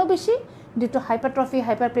 কেন বেশি? Due to hypertrophy,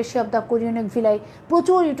 hyperplasia of the chorionic villi,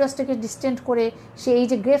 প্রচুর ইউট্রাসটাকে ডিস্টেন্ট করে সে এই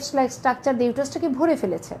যে গ্রেভস লাইক স্ট্রাকচার দিয়ে ইউট্রাসটাকে ভরে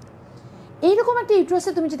ফেলেছে। এইরকম একটা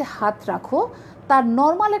ইউট্রাসে তুমি যদি হাত রাখো, তার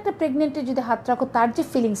নর্মাল একটা প্রেগনেন্টে যদি হাত রাখো তার যে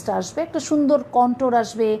ফিলিংসটা আসবে, একটা সুন্দর কন্ট্রোর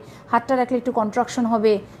আসবে, হাতটা রাখলে একটু কন্ট্রাকশন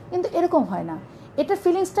হবে, কিন্তু এরকম হয় না। এটার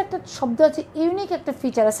ফিলিংসটা একটা শব্দ আছে, ইউনিক একটা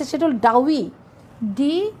ফিচার আছে, সেটা হল ডাউই,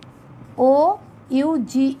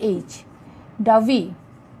 DOUGH, ডাউই।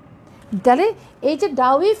 তাহলে এই যে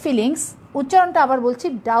ডাউই ফিলিংস, উচ্চারণটা আবার বলছি,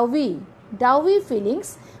 ডাউই, ডাউই ফিলিংস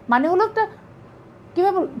মানে হলো একটা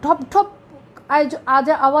কীভাবে ঢপ ঢপ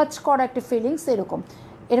আওয়াজ করা একটা ফিলিংস, এরকম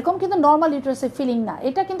এরকম কিন্তু নর্মাল ইউট্রাসের ফিলিং না।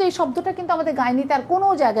 এটা কিন্তু এই শব্দটা কিন্তু আমাদের গাইনিতে আর কোনো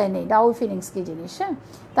জায়গায় নেই, ডাউই ফিলিংস কী জিনিস। হ্যাঁ,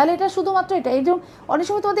 তাহলে এটা শুধুমাত্র এটা। এই যে অনেক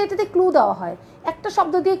সময় তোমাদের এটাতে ক্লু দেওয়া হয়, একটা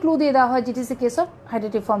শব্দ দিয়ে ক্লু দিয়ে দেওয়া হয়, যেটি ইজ এ কেস অফ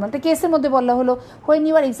হাইডাটিফর্ম মোল। একটা কেসের মধ্যে বলা হলো, when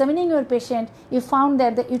you R examining your patient you found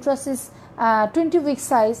that the uterus is 20 weeks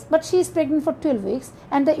size but she is pregnant for 12 weeks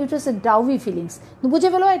and the uterus is ডাউই feelings. বুঝে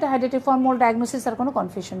ফেলো এটা হাইডাটিফর্ম মোল ডায়াগনোসিস, আর কোনো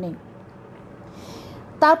কনফিউশন নেই।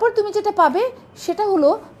 তারপর তুমি যেটা পাবে সেটা হলো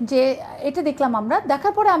যে এটা দেখলাম আমরা,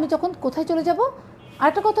 দেখার পরে আমি যখন কোথায় চলে যাব,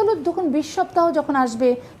 আরেকটা কথা হলো যখন 20 সপ্তাহ যখন আসবে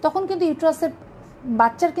তখন কিন্তু ইউট্রাসের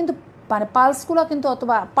বাচ্চার কিন্তু মানে পালসগুলো কিন্তু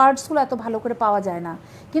অথবা পার্টসগুলো এত ভালো করে পাওয়া যায় না।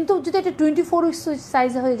 কিন্তু যদি এটা 24 উইকস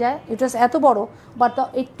সাইজে হয়ে যায়, ইউট্রাস এত বড়, বা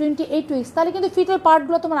 28 উইকস, তাহলে কিন্তু ফিটাল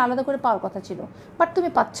পার্টগুলো তোমার আলাদা করে পাওয়ার কথা ছিল, বাট তুমি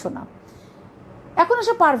পাচ্ছ না। এখন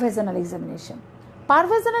আসে পারভেজানাল এক্সামিনেশন।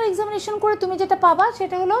 পারভেজানাল এক্সামিনেশন করে তুমি যেটা পাবা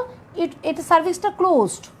সেটা হলো এটা সার্ভিসটা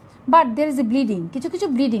closed, but there is a bleeding, কিছু কিছু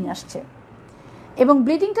ব্লিডিং আসছে, এবং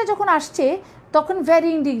ব্লিডিংটা যখন আসছে তখন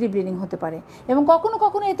ভ্যারিং ডিগ্রি ব্লিডিং হতে পারে, এবং কখনো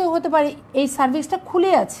কখনো এতে হতে পারে এই সার্ভিসটা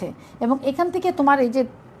খুলে আছে, এবং এখান থেকে তোমার এই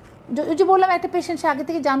যে বললাম একটা পেশেন্ট সে আগে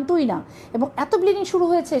থেকে জানতোই না, এবং এত ব্লিডিং শুরু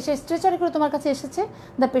হয়েছে, সে স্ট্রেচারে করে তোমার কাছে এসেছে,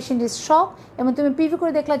 দ্য পেশেন্ট ইজ শক, এবং তুমি পিভি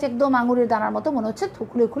করে দেখলা যে একদম আঙুরের দানার মতো মনে হচ্ছে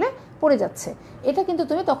খুলে খুলে পড়ে যাচ্ছে, এটা কিন্তু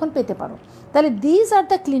তুমি তখন পেতে পারো। তাহলে these are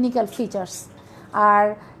the clinical features. আর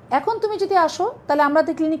এখন তুমি যদি আসো, তাহলে আমরা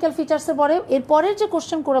দ্য ক্লিনিক্যাল ফিচার্সের পরে এরপরের যে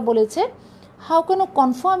কোশ্চেন করে বলেছে, how can you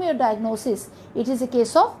confirm your diagnosis it is a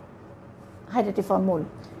case of হাইডাটিফর্ম মোল।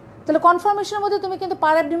 তাহলে কনফার্মেশনের মধ্যে তুমি কিন্তু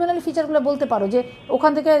পার অ্যাবডোমিনাল ফিচারগুলো বলতে পারো যে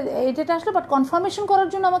ওখান থেকে এটা আসলো, বাট কনফার্মেশন করার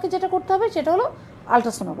জন্য আমাকে যেটা করতে হবে সেটা হলো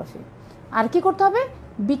আলট্রাসোনোগ্রাফি। আর কি করতে হবে,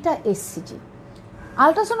 বিটা এসসিজি।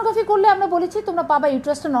 আলট্রাসোনোগ্রাফি করলে আমরা বলেছি তোমরা পাবা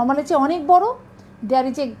ইউট্রাসটা নর্মালের চেয়ে অনেক বড়, there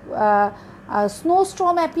is a snow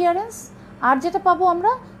Sturm appearance. আর যেটা পাবো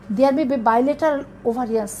আমরা, দেয়ার may be bilateral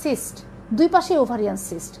ovarian cyst, দুই পাশে ওভারিয়ান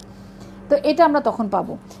সিস্ট। তো এটা আমরা তখন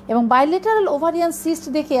পাবো। এবং বাইলেটারাল ওভারিয়ান সিস্ট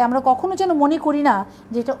দেখে আমরা কখনো যেন মনে করি না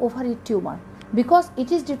যে এটা ওভারির tumour, because it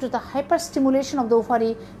is due to the hyper stimulation of the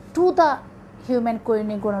ovary to the human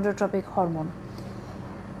কোরিনিক gonadotropic hormone.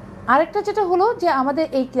 আরেকটা যেটা হলো যে আমাদের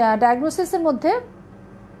এই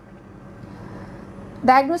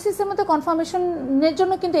ডায়াগনোসিসের মধ্যে কনফার্মেশনের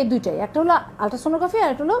জন্য কিন্তু এই দুইটাই, একটা হলো আলট্রাসোনোগ্রাফি আর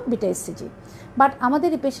একটা হলো বিটা এসসিজি। বাট আমাদের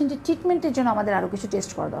এই পেশেন্টের ট্রিটমেন্টের জন্য আমাদের আরও কিছু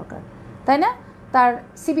টেস্ট করা দরকার, তাই না? তার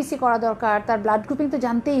সিবিসি করা দরকার, তার ব্লাড গ্রুপিং তো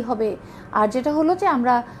জানতেই হবে। আর যেটা হলো যে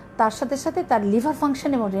আমরা তার সাথে সাথে তার লিভার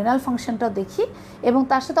ফাংশন এবং রেনাল ফাংশনটাও দেখি, এবং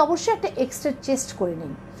তার সাথে অবশ্যই একটা এক্সরে চেস্ট করে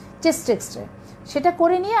নিই, চেস্ট এক্সরে। সেটা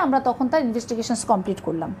করে নিয়ে আমরা তখন তার ইনভেস্টিগেশনস কমপ্লিট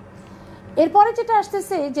করলাম। এরপরে যেটা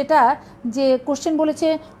আসতেছে, যেটা যে কোশ্চেন বলেছে,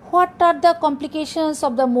 what are the complications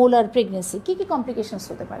of the molar pregnancy, key key complications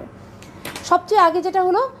হতে পারে? সবচেয়ে আগে যেটা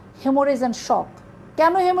হলো হেমোরেজ অ্যান্ড শক।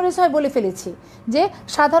 কেন হেমোরেজ হয় বলে ফেলেছি, যে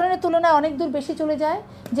সাধারণের তুলনায় অনেক দূর বেশি চলে যায়,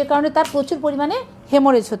 যে কারণে তার প্রচুর পরিমাণে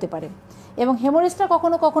হেমোরেজ হতে পারে। এবং হেমোরেজটা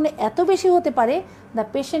কখনো কখনো এত বেশি হতে পারে, the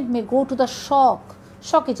patient May go to the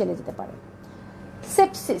শকে চলে যেতে পারে।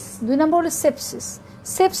 সেপসিস, 2 নম্বর হলো সেপসিস।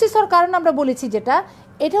 সেপসিস হওয়ার কারণ আমরা বলেছি যেটা,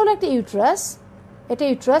 এটা হলো একটা ইউট্রাস, এটা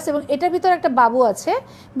ইউট্রাস এবং এটার ভিতরে একটা বাবু আছে,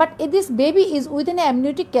 but this baby is within a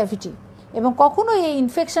amniotic cavity, এবং কখনো এই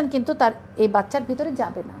ইনফেকশন কিন্তু তার এই বাচ্চার ভিতরে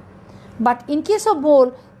যাবে না। But in case of mole,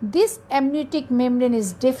 this amniotic membrane is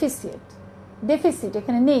deficit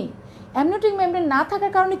এখানে নেই। অ্যামনিওটিক মেমব্রেন না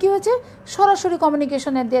থাকার কারণে কী হয়েছে, সরাসরি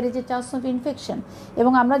কমিউনিকেশনের there is a chance of infection.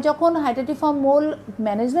 এবং আমরা যখন হাইডাটিফর্ম মোল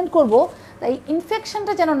ম্যানেজমেন্ট করব, তাই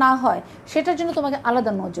ইনফেকশনটা যেন না হয় সেটার জন্য তোমাকে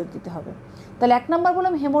আলাদা নজর দিতে হবে। তাহলে 1 নম্বর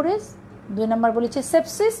বললাম হেমোরেজ, 2 নম্বর বলেছে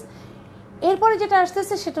সেপসিস। এরপরে যেটা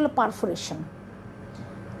আসতেছে সেটা হলো পারফোরেশন।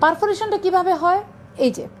 পারফোরেশনটা কীভাবে হয়,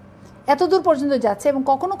 এই যে এত দূর পর্যন্ত যাচ্ছে এবং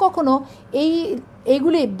কখনো কখনো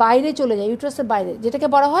এইগুলি বাইরে চলে যায়, ইউট্রাসের বাইরে, যেটাকে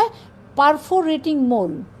বলা হয় পারফোরেটিং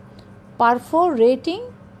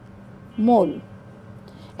মোল।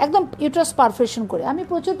 একদম ইউট্রাস পারফোরেশন করে। আমি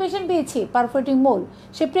প্রচুর পেশেন্ট পেয়েছি perforating mole,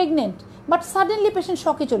 say pregnant, but suddenly patient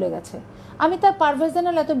শকে চলে গেছে। আমি তার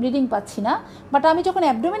পারভেজনাল এত ব্লিডিং পাচ্ছি না, বাট আমি যখন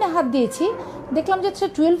অ্যাবডোমেনে হাত দিয়েছি দেখলাম যে সে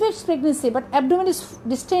 12 weeks pregnancy, but abdomen is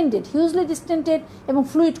distended, hugely distended এবং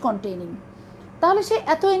ফ্লুইড কন্টেইনিং। তাহলে সে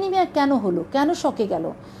এত এনিমিয়া কেন হলো, কেন শকে গেল?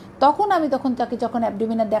 তখন তাকে যখন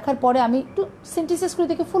অ্যাবডোমেনে দেখার পরে আমি একটু সিনথেসিস করে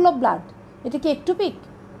দেখি ফুল অফ ব্লাড, এটা কি একটুপিক?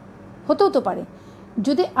 হতেও তো পারে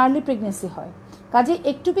যদি আর্লি প্রেগনেন্সি হয়। কাজে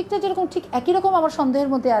একটুপিকটা যেরকম ঠিক একই রকম আমার সন্দেহের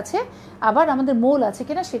মধ্যে আছে, আবার আমাদের মোল আছে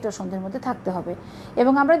কিনা সেটাও সন্দেহের মধ্যে থাকতে হবে।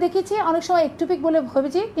 এবং আমরা দেখেছি অনেক সময় একটুপিক বলে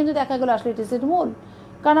ভেবেছি, কিন্তু দেখা গেলো আসলে এটা ইজ মোল।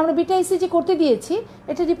 কারণ আমরা বিটা ইসিজি করতে দিয়েছি,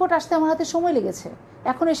 এটা রিপোর্ট আসতে আমার হাতে সময় লেগেছে,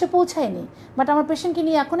 এখন এসে পৌঁছায়নি, বাট আমার পেশেন্টকে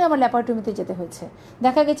নিয়ে এখনই আমার ল্যাপারটমিতে যেতে হয়েছে।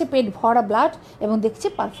 দেখা গেছে পেট ভরা ব্লাড এবং দেখছি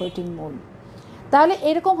পারফোরেটিং মোল। তাহলে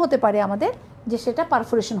এরকম হতে পারে আমাদের, যে সেটা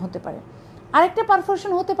পারফোরেশন হতে পারে। আরেকটা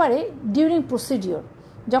পারফোরেশন হতে পারে ডিউরিং প্রসিডিওর,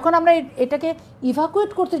 যখন আমরা এটাকে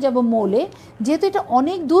ইভাকুয়েট করতে যাব মোলে, যেহেতু এটা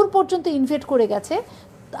অনেক দূর পর্যন্ত ইনভেট করে গেছে,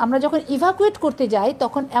 আমরা যখন ইভাকুয়েট করতে যাই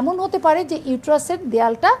তখন এমন হতে পারে যে ইউট্রাসের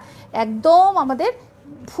দেয়ালটা একদম আমাদের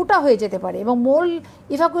ফুটা হয়ে যেতে পারে। এবং মোল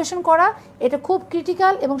ইভাকুয়েশন করা এটা খুব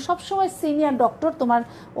ক্রিটিক্যাল, এবং সবসময় সিনিয়র ডক্টর, তোমার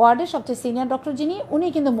ওয়ার্ডের সবচেয়ে সিনিয়র ডক্টর যিনি, উনি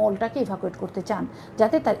কিন্তু মোলটাকে ইভাকুয়েট করতে চান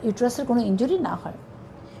যাতে তার ইউট্রাসের কোনো ইনজুরি না হয়।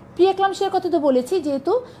 প্রিএক্লাম্পসিয়ার কথা তো বলেছি,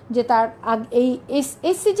 যেহেতু যে তার এই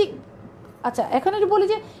এসসিজি। আচ্ছা, এখন একটু বলি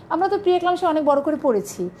যে আমরা তো প্রিএক্লাম্পসিয়া অনেক বড় করে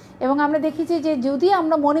পড়েছি, এবং আমরা দেখেছি যে যদি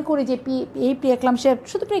আমরা মনে করি যে এই প্রিএক্লাম্পসিয়া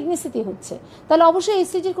শুধু প্রেগনেন্সিতেই হচ্ছে, তাহলে অবশ্যই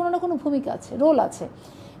এসসিজির কোনো না কোনো ভূমিকা আছে, রোল আছে।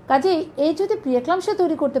 কাজেই এই যদি প্রিএক্লাম্পসিয়া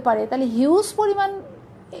তৈরি করতে পারে, তাহলে হিউজ পরিমাণ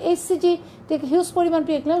এসসিজি থেকে হিউজ পরিমাণ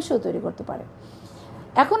প্রিএক্লাম্পসিয়া তৈরি করতে পারে।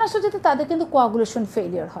 এখন আসলে যদি তাদের কিন্তু কোয়াগুলেশন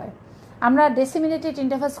ফেলিয়ার হয়, আমরা ডিসেমিনেটেড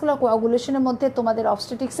ইন্টারভাসকুলার কোয়াগুলেশনের মধ্যে তোমাদের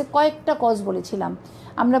অবস্টেটিক্সে কয়েকটা কজ বলেছিলাম।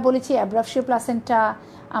 আমরা বলেছি অ্যাব্রাপশিয়া প্লাসেন্টা,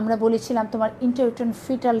 আমরা বলেছিলাম তোমার ইন্টারউটেরাইন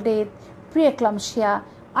ফিটাল ডেথ, প্রিএক্লাম্পসিয়া।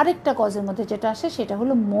 আরেকটা কজের মধ্যে যেটা আসে সেটা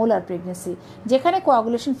হলো মোলার প্রেগনেন্সি, যেখানে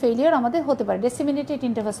কোয়াগুলেশন ফেলিয়ার আমাদের হতে পারে, ডিসেমিনেটেড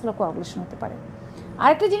ইন্টারভাসকুলার কোয়াগুলেশন হতে পারে।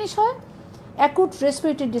 আরেকটা জিনিস হয় acute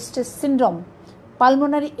respiratory distress syndrome,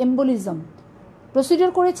 pulmonary embolism.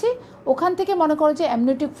 Procedure করেছি, ওখান থেকে মনে করো যে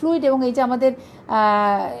অ্যামনিওটিক ফ্লুইড এবং এই যে আমাদের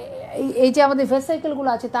এই যে আমাদের ভেসাইকেলগুলো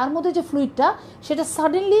আছে তার মধ্যে যে ফ্লুইডটা সেটা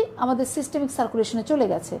সাডেনলি আমাদের সিস্টেমিক সার্কুলেশনে চলে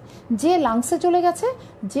গেছে, যে লাংসে চলে গেছে,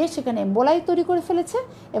 যে সেখানে এম্বোলাই তৈরি করে ফেলেছে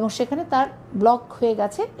এবং সেখানে তার ব্লক হয়ে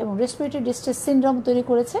গেছে এবং রেসপিরেটরি ডিস্ট্রেস সিনড্রোম তৈরি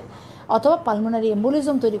করেছে অথবা পালমোনারি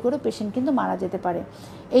এম্বোলিজম তৈরি করে পেশেন্ট কিন্তু মারা যেতে পারে।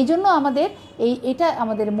 এই জন্য আমাদের এটা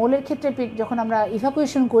আমাদের মোলের ক্ষেত্রে যখন আমরা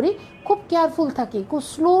ইভাকুয়েশন করি খুব কেয়ারফুল থাকি, খুব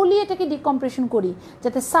স্লোলি এটাকে ডিকম্প্রেশন করি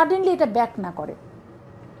যাতে সাডেনলি এটা ব্যাক না করে।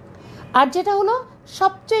 আর যেটা হলো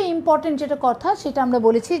সবচেয়ে ইম্পর্টেন্ট যেটা কথা সেটা আমরা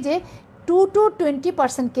বলেছি যে 2 to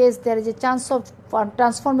 20% case there is a chance of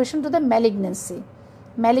transformation to the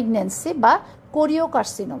malignancy বা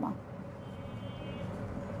কোরিওকার্সিনোমা।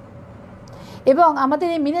 এবং আমাদের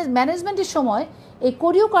এই ম্যানেজমেন্টের সময় এই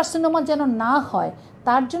কোরিওকার্সিনোমা যেন না হয়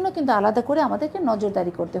তার জন্য কিন্তু আলাদা করে আমাদেরকে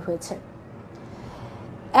নজরদারি করতে হয়েছে।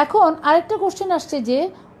 এখন আরেকটা কোশ্চেন আসছে যে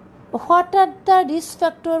what are the risk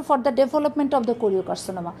factor for the development of the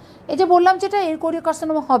choriocarcinoma. এই যে বললাম যেটা এর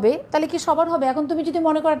কোরিওকার্সিনোমা হবে তাহলে কি সবার হবে? এখন তুমি যদি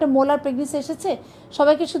মনে করো একটা মোলার প্রেগনেন্সি এসেছে,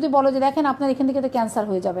 সবাইকে শুধু বলো যে দেখেন আপনার এখান থেকে তো ক্যান্সার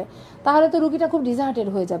হয়ে যাবে, তাহলে তো রুগীটা খুব ডিসহার্টেড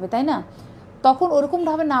হয়ে যাবে, তাই না? তখন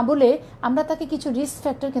ওরকমভাবে না বলে আমরা তাকে কিছু রিস্ক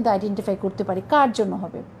ফ্যাক্টর কিন্তু আইডেন্টিফাই করতে পারি কার জন্য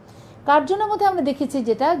হবে। কার জন্য মধ্যে আমরা দেখেছি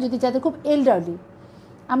যেটা যদি যাদের খুব এল্ডারলি,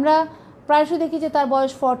 আমরা প্রায়শই দেখি যে তার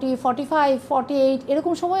বয়স 40, 45, 48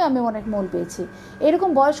 এরকম সময় আমি অনেক মোল পেয়েছি। এরকম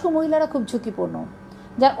বয়স্ক মহিলারা খুব ঝুঁকিপূর্ণ,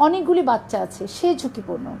 যার অনেকগুলি বাচ্চা আছে সে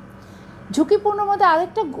ঝুঁকিপূর্ণর মধ্যে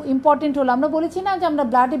আরেকটা ইম্পর্টেন্ট হলো আমরা বলেছি না যে আমরা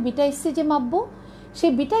ব্লাডে বিটা ইসিজি মাপবো,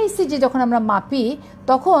 সেই বিটা ইসিজি যখন আমরা মাপি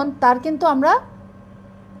তখন তার কিন্তু আমরা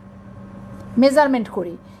মেজারমেন্ট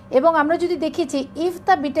করি এবং আমরা যদি দেখেছি if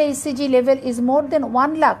the beta ECG level is more then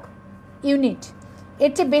 1 lakh unit,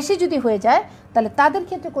 এর চেয়ে বেশি যদি হয়ে যায় তাহলে তাদের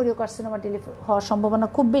ক্ষেত্রে কোরিওকার্সিনোমা হওয়ার সম্ভাবনা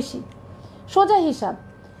খুব বেশি। সোজা হিসাব,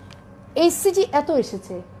 এইচসিজি এত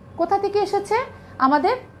এসেছে, কোথা থেকে এসেছে?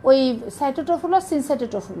 আমাদের ওই সাইটোট্রোফুলাস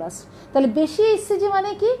সিনসাইটোট্রোফুলাস, তাহলে বেশি এইচসিজি মানে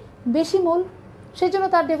কি বেশি মোল, সেই জন্য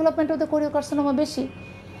তার ডেভেলপমেন্ট হতে কোরিওকার্সিনোমা বেশি।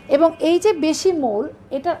 এবং এই যে বেশি মোল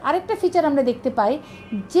এটার আরেকটা ফিচার আমরা দেখতে পাই,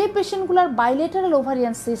 যে পেশেন্টগুলোর বাইলেটারাল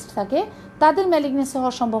ওভারিয়ান সিস্ট থাকে তাদের ম্যালিগনেন্সি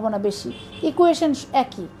হওয়ার সম্ভাবনা বেশি। ইকুয়েশন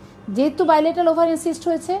একই, যেহেতু বাইলেটারাল ওভারিয়ান সিস্ট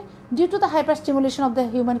হয়েছে due to the hyper stimulation of the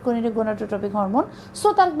human কোরিনিক gonadotropic hormone, so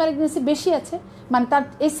তার ম্যালিগনেন্সি বেশি আছে, মানে তার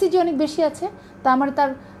এসসিজি অনেক বেশি আছে, তার মানে তার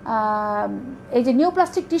এই যে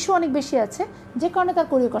নিওপ্লাস্টিক টিস্যু অনেক বেশি আছে, যে কারণে তার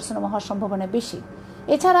কোরিওকার্সিনোমা হওয়ার সম্ভাবনা বেশি।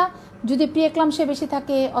 এছাড়া যদি প্রিএক্লাম্পসিয়া বেশি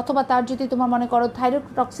থাকে অথবা তার যদি তোমার মনে করো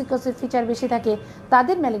থাইরোটক্সিকোসিস ফিচার বেশি থাকে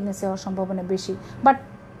তাদের ম্যালিগনেন্সি হওয়ার সম্ভাবনা বেশি। বাট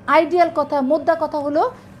আইডিয়াল কথা, মোদ্দা কথা হলো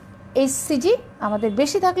এইচসিজি আমাদের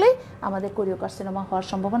বেশি থাকলেই আমাদের কোরিওকার্সিনোমা হওয়ার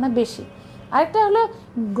সম্ভাবনা বেশি। আরেকটা হলো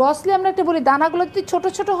গ্রসলি আমরা একটা বলি দানাগুলো যদি ছোটো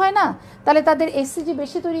ছোটো হয় না তাহলে তাদের এইচসিজি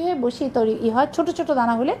বেশি তৈরি হয়ে বেশি তৈরি হয়, ছোটো ছোটো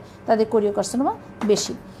দানা হলে তাদের কোরিওকার্সিনোমা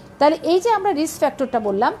বেশি। তাহলে এই যে আমরা রিস্ক ফ্যাক্টরটা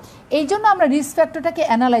বললাম, এই জন্য আমরা রিস্ক ফ্যাক্টরটাকে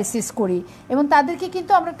অ্যানালাইসিস করি এবং তাদেরকে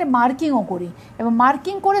কিন্তু আমরা একটা মার্কিংও করি এবং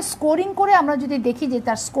মার্কিং করে স্কোরিং করে আমরা যদি দেখি যে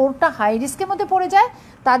তার স্কোরটা হাই রিস্কের মধ্যে পড়ে যায়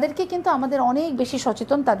তাদেরকে কিন্তু আমাদের অনেক বেশি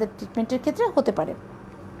সচেতন তাদের ট্রিটমেন্টের ক্ষেত্রে হতে পারে।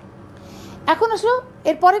 এখন আসলে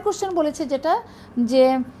এরপরে কোশ্চেন বলেছে যেটা যে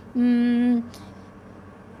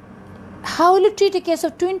how will you treat a case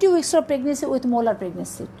of 20 weeks of pregnancy with molar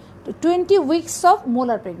pregnancy? 20 weeks of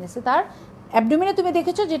molar pregnancy, তার অ্যাবডোমেনে তুমি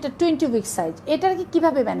দেখেছো যেটা 20 উইকস সাইজ, এটাকে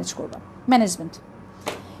কীভাবে ম্যানেজ করবা?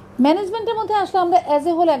 ম্যানেজমেন্টের মধ্যে আসলে আমরা অ্যাজ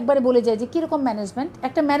এ হোল একবারে বলে যাই যে কীরকম ম্যানেজমেন্ট।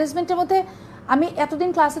 একটা ম্যানেজমেন্টের মধ্যে আমি এতদিন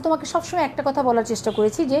ক্লাসে তোমাকে সবসময় একটা কথা বলার চেষ্টা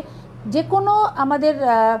করেছি যে যে কোনো আমাদের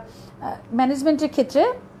ম্যানেজমেন্টের ক্ষেত্রে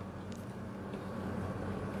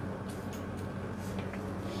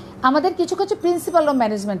আমাদের কিছু কিছু প্রিন্সিপাল অফ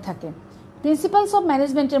ম্যানেজমেন্ট থাকে। প্রিন্সিপালস অফ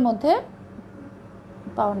ম্যানেজমেন্টের মধ্যে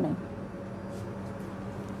পাওয়ার নেই,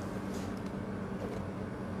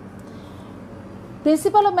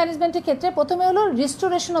 প্রিন্সিপাল অফ ম্যানেজমেন্টের ক্ষেত্রে প্রথমে হলো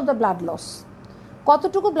restoration of the blood loss.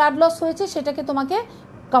 কতটুকু ব্লাড লস হয়েছে সেটাকে তোমাকে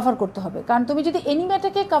কভার করতে হবে, কারণ তুমি যদি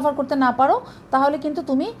এনিমিয়াটাকে কভার করতে না পারো তাহলে কিন্তু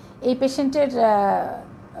তুমি এই পেশেন্টের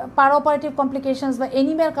পারাঅপারেটিভ কমপ্লিকেশনস বা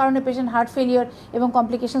এনিমিয়ার কারণে পেশেন্ট হার্ট ফেলিয়ার এবং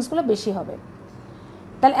কমপ্লিকেশনসগুলো বেশি হবে।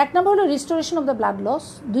 তাহলে এক নম্বর হলো restoration of the blood loss,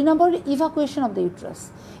 2 নম্বর হলো ইভাকুয়েশন অফ দ্য ইউট্রাস।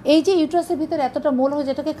 এই যে ইউট্রাসের ভিতরে এতটা মোল হয়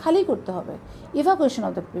যেটাকে খালি করতে হবে, ইভাকুয়েশন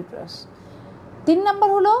অফ দ্য ইউট্রাস। 3 নম্বর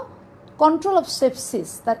হলো কন্ট্রোল অফ সেপসিস,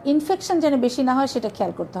 তার ইনফেকশন যেন বেশি না হয় সেটা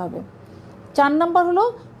খেয়াল করতে হবে। 4 নম্বর হলো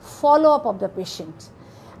follow up of the patient.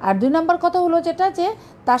 আর 2 নম্বর কথা হলো যেটা যে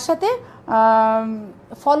তার সাথে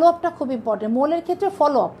ফলো আপটা খুব ইম্পর্টেন্ট। মোলের ক্ষেত্রে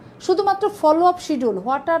ফলো আপ, শুধুমাত্র follow up schedule,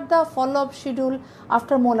 what are the follow up schedule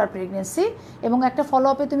after molar pregnancy, এবং একটা ফলো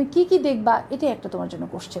আপে তুমি কী কী দেখবা এটাই একটা তোমার জন্য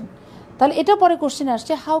কোশ্চেন। তাহলে এটা পরে কোশ্চেন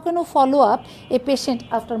আসছে how can you follow up a patient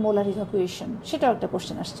after molar evacuation, সেটাও একটা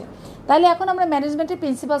কোশ্চেন আসছে। তাহলে এখন আমরা ম্যানেজমেন্টের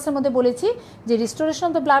প্রিন্সিপালসের মধ্যে বলেছি যে restoration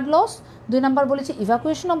of the blood loss, 2 নম্বর বলেছি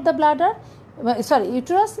evacuation of the bladder,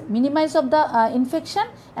 uterus, minimize of the infection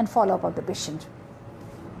and follow up of the patient.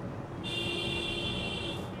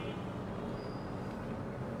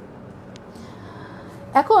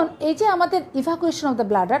 এখন এই যে আমাদের ইভাকুয়েশন অফ দ্য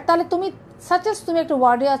ব্লাডার, তাহলে তুমি সাজেস তুমি একটা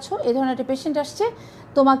ওয়ার্ডে আছো, এই ধরনের একটা পেশেন্ট আসছে,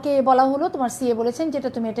 তোমাকে বলা হলো, তোমার সিএ বলেছেন যেটা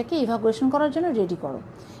তুমি এটাকে ইভাকুয়েশন করার জন্য রেডি করো।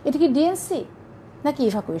 এটা কি ডিএনসি নাকি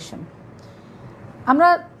ইভাকুয়েশন? আমরা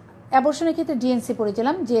অ্যাবর্শনের ক্ষেত্রে ডিএনসি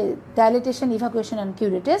পড়েছিলাম যে ডাইলেটেশন, ইভাকুয়েশন অ্যান্ড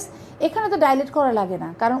কিউরেটেস। এখানে তো ডাইলেট করা লাগে না,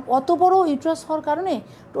 কারণ অত বড় ইউট্রাস হওয়ার কারণে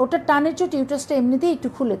ওটা টানের চোট ইউট্রাসটা এমনিতেই একটু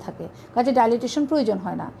খুলে থাকে, কাজে ডাইলেটেশন প্রয়োজন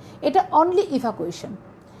হয় না। এটা অনলি ইভাকুয়েশন।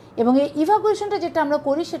 এবং এই ইভাকুয়েশনটা যেটা আমরা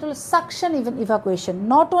করি সেটা হলো suction evacuation,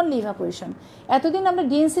 not only evacuation. এতদিন আমরা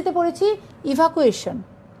ডিএনসিতে পড়েছি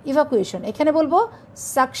ইভাকুয়েশন, এখানে বলবো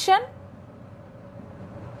সাকশন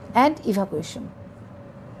অ্যান্ড ইভাকুয়েশন।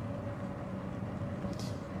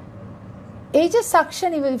 এই যে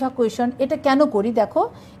সাকশন ইভাকুয়েশন এটা কেন করি দেখো,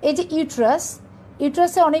 এই যে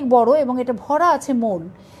ইউট্রাসে অনেক বড় এবং এটা ভরা আছে মোল।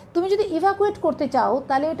 তুমি যদি ইভাকুয়েট করতে চাও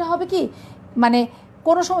তাহলে এটা হবে কি, মানে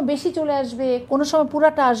কোনো সময় বেশি চলে আসবে, কোনো সময়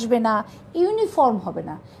পুরাটা আসবে না, ইউনিফর্ম হবে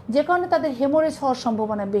না, যে কারণে তাদের হেমোরেজ হওয়ার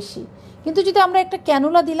সম্ভাবনা বেশি। কিন্তু যদি আমরা একটা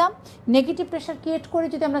ক্যানুলা দিলাম, নেগেটিভ প্রেশার ক্রিয়েট করে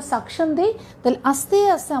যদি আমরা সাকশন দিই, তাহলে আস্তে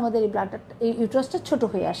আস্তে আমাদের এই ব্লাডটা, এই ইউট্রাসটা ছোটো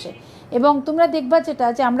হয়ে আসে। এবং তোমরা দেখবা যেটা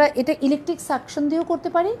যে আমরা এটা ইলেকট্রিক সাকশন দিয়েও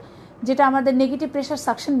করতে পারি, যেটা আমাদের নেগেটিভ প্রেশার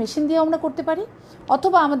সাকশন মেশিন দিয়েও আমরা করতে পারি,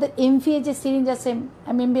 অথবা আমাদের এমভিএ যে সিরিঞ্জ আছে,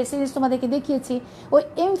 আমি এমভিএ সিরিঞ্জ তোমাদেরকে দেখিয়েছি, ওই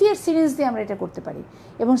এমভিএর সিরিঞ্জ দিয়ে আমরা এটা করতে পারি।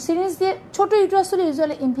 এবং সিরিঞ্জ দিয়ে ছোটো ইউট্রাস হলে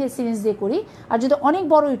ইউজুয়ালি এমভিএ সিরিঞ্জ দিয়ে করি, আর যদি অনেক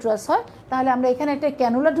বড় ইউট্রাস হয় তাহলে আমরা এখানে একটা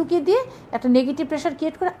ক্যানুলা ঢুকিয়ে দিয়ে একটা নেগেটিভ প্রেশার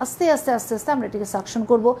ক্রিয়েট করে আস্তে আস্তে আমরা এটাকে সাকশন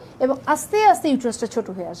করব এবং আস্তে আস্তে ইউট্রাসটা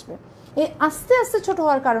ছোটো হয়ে আসবে। এই আস্তে আস্তে ছোটো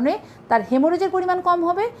হওয়ার কারণে তার হেমোরেজের পরিমাণ কম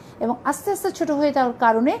হবে এবং আস্তে আস্তে ছোটো হয়ে যাওয়ার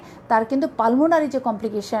কারণে তার কিন্তু পালমোনারি যে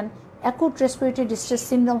complication, acute respiratory distress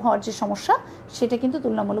syndrome হওয়ার যে সমস্যা, সেটা কিন্তু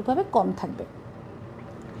তুলনামূলকভাবে কম থাকবে।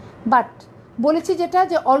 বাট বলেছি যেটা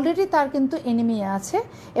যে অলরেডি তার কিন্তু এনিমিয়া আছে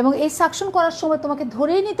এবং এই সাকশন করার সময় তোমাকে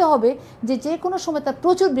ধরেই নিতে হবে যে কোনো সময় তার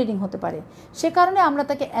প্রচুর ব্লিডিং হতে পারে। সে কারণে আমরা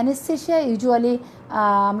তাকে অ্যানেস্থেশিয়া, ইউজুয়ালি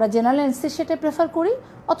আমরা জেনারেল অ্যানেস্থেশিয়াটা প্রেফার করি,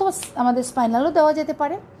 অথবা আমাদের স্পাইনালও দেওয়া যেতে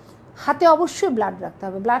পারে। হাতে অবশ্যই ব্লাড রাখতে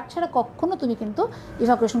হবে, ব্লাড ছাড়া কখনো তুমি কিন্তু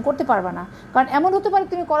ইভাকুয়েশন করতে পারবে না, কারণ এমন হতে পারে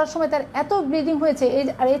তুমি করার সময় তার এত ব্লিডিং হয়েছে,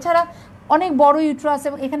 আর এছাড়া অনেক বড় ইউট্রাস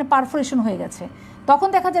এবং এখানে পারফোরেশন হয়ে গেছে, তখন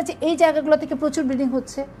দেখা যাচ্ছে এই জায়গাগুলো থেকে প্রচুর ব্লিডিং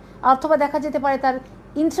হচ্ছে, অথবা দেখা যেতে পারে তার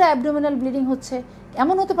ইন্ট্রা অ্যাবডোমিনাল ব্লিডিং হচ্ছে,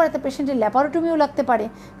 এমন হতে পারে তার পেশেন্টের ল্যাপারোটমিও লাগতে পারে।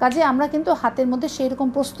 কাজে আমরা কিন্তু হাতের মধ্যে সেই রকম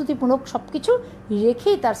প্রস্তুতিমূলক সব কিছু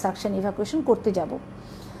রেখেই তার সাকশন ইভাকুয়েশন করতে যাব।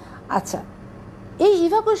 আচ্ছা, এই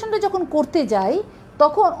ইভাকুয়েশনটা যখন করতে যাই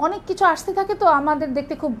তখন অনেক কিছু আসতে থাকে, তো আমাদের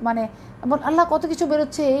দেখতে খুব মানে আল্লাহ কত কিছু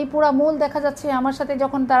বেরোচ্ছে, এই পুরা মোল দেখা যাচ্ছে। আমার সাথে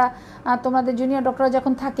যখন তারা তোমাদের জুনিয়র ডক্টররা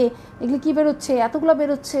যখন থাকে, এগুলি কী বেরোচ্ছে, এতগুলো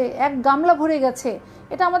বেরোচ্ছে, এক গামলা ভরে গেছে,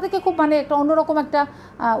 এটা আমাদেরকে খুব মানে একটা অন্যরকম একটা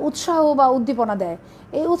উৎসাহ বা উদ্দীপনা দেয়।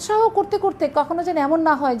 এই উৎসাহ করতে করতে কখনো যেন এমন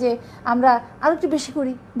না হয় যে আমরা আরও একটু বেশি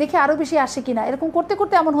করি, দেখে আরও বেশি আসে কিনা, এরকম করতে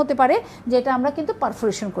করতে এমন হতে পারে যে এটা আমরা কিন্তু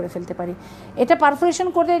পারফোরেশন করে ফেলতে পারি। এটা পারফোরেশন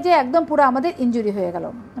করে যে একদম পুরো আমাদের ইনজুরি হয়ে গেল,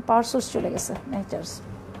 পাওয়ার সোর্স চলে গেছে নেচার্স।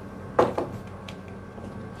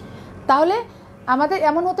 তাহলে আমাদের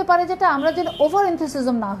এমন হতে পারে যেটা আমরা যেন ওভার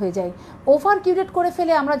এনথুসিজম না হয়ে যায়, ওভার কিউরেট করে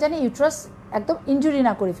ফেলে আমরা জানি ইউট্রাস একদম ইনজুরি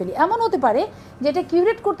না করে ফেলি। এমন হতে পারে যেটা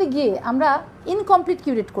কিউরেট করতে গিয়ে আমরা ইনকমপ্লিট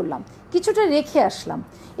কিউরেট করলাম, কিছুটা রেখে আসলাম,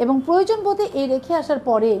 এবং প্রয়োজন বোধে এই রেখে আসার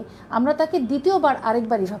পরে আমরা তাকে দ্বিতীয়বার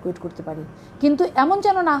আরেকবার ইভাকুয়েট করতে পারি। কিন্তু এমন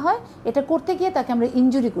যেন না হয় এটা করতে গিয়ে তাকে আমরা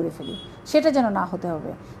ইনজুরি করে ফেলি, সেটা যেন না হতে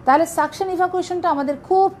হবে। তাহলে সাকশন ইভাকুয়েশনটা আমাদের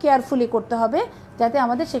খুব কেয়ারফুলি করতে হবে যাতে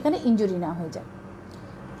আমাদের সেখানে ইনজুরি না হয়ে যায়।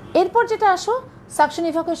 এরপর যেটা আসো, সাকশন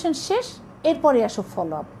ইভাকুয়েশন শেষ, এরপরে আসো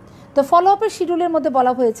ফলো আপ। তো ফলো আপের শিডিউলের মধ্যে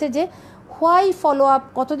বলা হয়েছে যে হোয়াই ফলো আপ,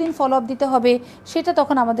 কতদিন ফলো আপ দিতে হবে সেটা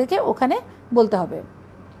তখন আমাদেরকে ওখানে বলতে হবে।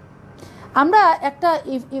 আমরা একটা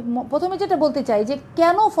প্রথমে যেটা বলতে চাই যে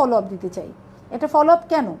কেন ফলো আপ দিতে চাই, এটা ফলো আপ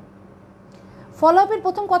কেন। ফলো আপের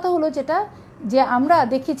প্রথম কথা হলো যেটা যে আমরা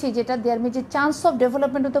দেখেছি যেটা দেয়ার মে যে chance of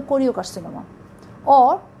development of the choriocarcinoma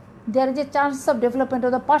or there is a chance of development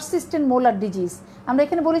of the persistent molar disease. আমরা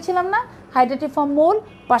এখানে বলেছিলাম না, হাইডাটিফর্ম মোল,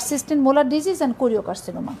 persistent molar disease and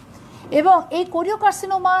choriocarcinoma. এবং এই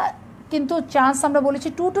কোরিওকার্সিনোমা কিন্তু চান্স আমরা বলেছি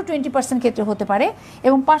 2 to 20% ক্ষেত্রে হতে পারে,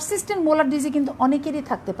 এবং পারসিস্টেন্ট মোলার ডিজিজ কিন্তু অনেকেরই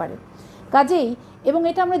থাকতে পারে। কাজেই এবং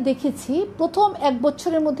এটা আমরা দেখেছি প্রথম 1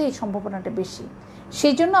 বছরের মধ্যে এই সম্ভাবনাটা বেশি,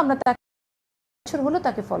 সেই জন্য আমরা তাকে বছর হলো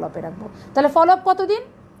তাকে ফলো আপে রাখবো। তাহলে ফলো আপ কতদিন?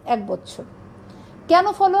 1 বছর। কেন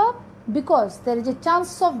follow up? Because there is a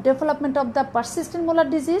chance of development of the persistent molar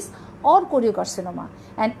disease or choriocarcinoma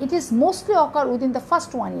and it is mostly occur within the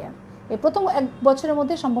first 1 year. এই প্রথম 1 বছরের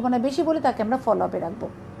মধ্যে সম্ভাবনা বেশি বলে তাকে আমরা ফলো আপে রাখবো।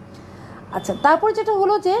 আচ্ছা, তারপর যেটা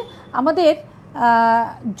হলো যে আমাদের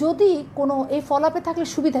যদি কোনো এই ফলো আপে থাকলে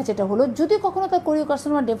সুবিধা যেটা হলো, যদি কখনো তার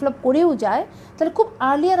কোরিওকার্সিনোমা ডেভেলপ করেও যায় তাহলে খুব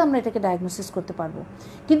আর্লিয়ার আমরা এটাকে ডায়াগনোসিস করতে পারবো।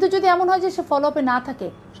 কিন্তু যদি এমন হয় যে সে ফলো আপে না থাকে,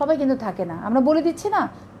 সবাই কিন্তু থাকে না, আমরা বলে দিচ্ছি না,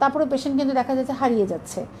 তারপরে পেশেন্ট কিন্তু দেখা যাচ্ছে হারিয়ে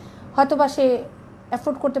যাচ্ছে, হয়তো বা সে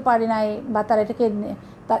অ্যাফোর্ড করতে পারে নাই, বা তার এটাকে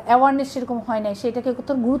তার অ্যাওয়ারনেস সেরকম হয় নাই, সে এটাকে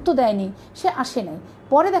তোর গুরুত্ব দেয়নি, সে আসে নাই,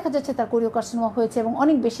 পরে দেখা যাচ্ছে তার কোরিওকার্সিনোমা হয়েছে এবং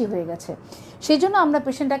অনেক বেশি হয়ে গেছে। সেই জন্য আমরা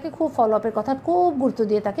পেশেন্টটাকে খুব ফলো আপের কথা খুব গুরুত্ব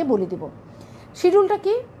দিয়ে তাকে বলে দিব। শিডিউলটা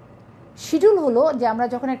কি? শিডিউল হলো যে আমরা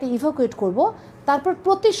যখন একটা ইভ্যাকুয়েট করব, তারপর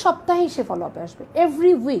প্রতি সপ্তাহেই সে ফলো আপে আসবে,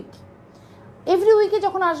 এভরি উইকে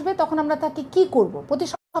যখন আসবে তখন আমরা তাকে কি করব, প্রতি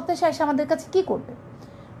সপ্তাহে সে এসে আমাদের কাছে কি করবে।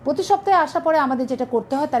 প্রতি সপ্তাহে আসার পরে আমাদের যেটা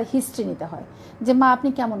করতে হয়, তার হিস্ট্রি নিতে হয় যে মা আপনি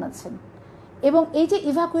কেমন আছেন, এবং এই যে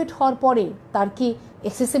ইভ্যাকুয়েট হওয়ার পরে তার কি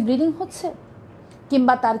এক্সেসিভ ব্লিডিং হচ্ছে,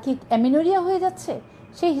 কিংবা তার কি অ্যামিনোরিয়া হয়ে যাচ্ছে,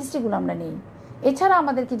 সেই হিস্ট্রিগুলো আমরা নিই। এছাড়া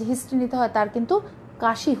আমাদেরকে যে হিস্ট্রি নিতে হয় তার কিন্তু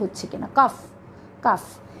কাশি হচ্ছে কিনা, কাফ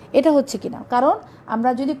এটা হচ্ছে কিনা। কারণ আমরা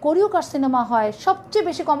যদি কোরিওকার্সিনোমা হয়, সবচেয়ে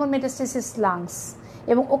বেশি কমন মেটাস্টেসিস লাংস,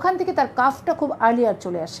 এবং ওখান থেকে তার কাফটা খুব আর্লিয়ার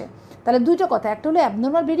চলে আসে। তাহলে দুটো কথা, একটা হলো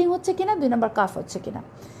অ্যাবনর্মাল ব্লিডিং হচ্ছে কিনা, 2 নম্বর কাফ হচ্ছে কিনা।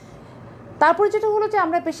 তারপরে যেটা হলো যে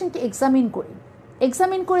আমরা পেশেন্টকে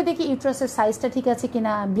এক্সামিন করে দেখি ইউট্রাসের সাইজটা ঠিক আছে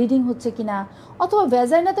কিনা, ব্লিডিং হচ্ছে কিনা, অথবা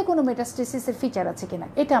ভ্যাজাইনাতে কোনো মেটাস্টেসিসের ফিচার আছে কিনা,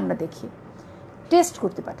 এটা আমরা দেখি। টেস্ট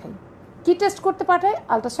করতে পাঠাই। কি টেস্ট করতে পাঠাই?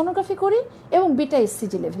 আলট্রাসোনোগ্রাফি করি এবং বিটা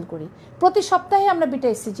এসসিজি লেভেল করি। প্রতি সপ্তাহে আমরা বিটা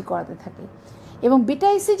এসসিজি করাতে থাকি, এবং বিটা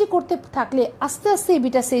এসসিজি করতে থাকলে আস্তে আস্তে এই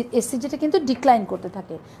বিটা এসসিজিটা কিন্তু ডিক্লাইন করতে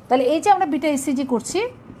থাকে। তাহলে এই যে আমরা বিটা এসসিজি করছি,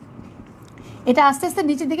 এটা আস্তে আস্তে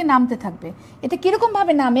নিচের দিকে নামতে থাকবে। এটা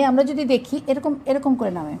কীরকমভাবে নামে আমরা যদি দেখি, এরকম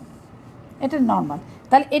করে নামে, এটা নর্মাল।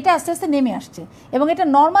 তাহলে এটা আস্তে আস্তে নেমে আসছে, এবং এটা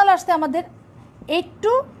নর্মাল আসতে আমাদের 8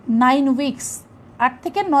 to 9 উইকস, 8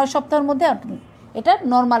 থেকে 9 সপ্তাহের মধ্যে এটা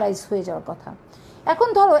নর্মালাইজ হয়ে যাওয়ার কথা। এখন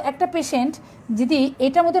ধরো একটা পেশেন্ট যদি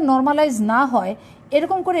এটার মধ্যে নর্মালাইজ না হয়,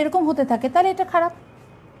 এরকম হতে থাকে, তাহলে এটা খারাপ,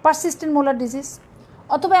 পারসিস্টেন্ট মোলার ডিজিজ।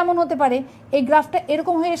 অথবা এমন হতে পারে এই গ্রাফটা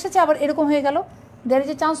এরকম হয়ে এসেছে, আবার এরকম হয়ে গেল, there is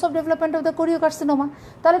a chance of development of the choriocarcinoma.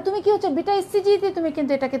 তাহলে তুমি কি হচ্ছে, বিটা এসসিজিতে তুমি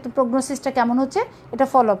কিন্তু এটাকে প্রগনোসিসটা কেমন হচ্ছে এটা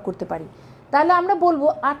ফলো আপ করতে পারি। তাহলে আমরা বলবো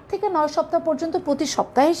 8 থেকে 9 সপ্তাহ পর্যন্ত প্রতি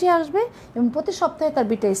সপ্তাহে সে আসবে, এবং প্রতি সপ্তাহে তার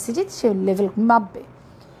বিটা এসসিজি সে লেভেল মাপবে।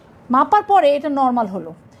 মাপার পরে এটা নর্মাল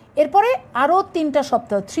হলো, এরপরে আরও 3টা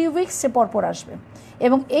সপ্তাহ, 3 উইকস সে পরপর আসবে,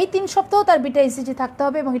 এবং এই 3 সপ্তাহ তার বিটা এসসিজি থাকতে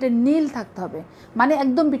হবে, এবং এটা নীল থাকতে হবে, মানে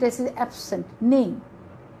একদম বিটা এসসিজি অ্যাবসেন্ট নেই।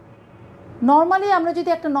 নর্মালি আমরা যদি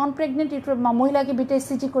একটা নন প্রেগনেন্ট মহিলাকে বিটা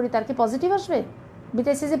এসসিজি করি, তার কি পজিটিভ আসবে? বিটা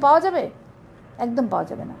এসসিজি পাওয়া যাবে? একদম পাওয়া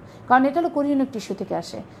যাবে না, কারণ এটা হলো কোরিয়নিক টিস্যু থেকে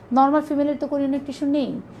আসে। নর্মাল ফিমেলের তো কোরিয়নিক টিস্যু নেই,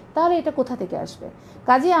 তাহলে এটা কোথা থেকে আসবে?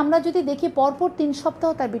 কাজে আমরা যদি দেখি পরপর 3 সপ্তাহ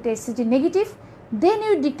তার beta SCG negative, then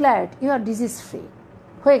you ডিক্লায়ার্ড you R disease free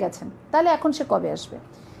হয়ে গেছেন, তাহলে এখন সে কবে আসবে?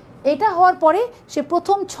 এটা হওয়ার পরে সে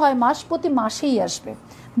প্রথম 6 মাস প্রতি মাসেই আসবে।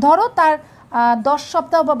 ধরো তার 10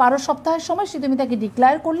 সপ্তাহ বা 12 সপ্তাহের সময় সে তুমি তাকে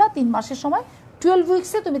ডিক্লায়ার করলা, 3 মাসের সময় 12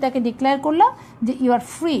 উইকসে তুমি তাকে ডিক্লায়ার করলা যে you R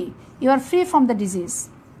free from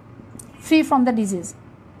the disease.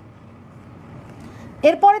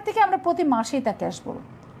 এরপরে থেকে আমরা প্রতি মাসেই তাকে আসবো,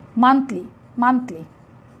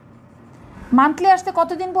 মান্থলি আসতে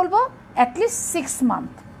কতদিন বলবো? At least 6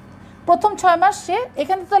 month. প্রথম 6 মাস সে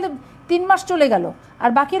এখানে, তাহলে 3 মাস চলে গেল, আর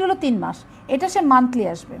বাকি রইল 3 মাস, এটা সে মান্থলি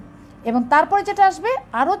আসবে। এবং তারপরে যেটা আসবে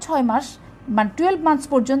আরও 6 মাস, মানে 12 মান্থস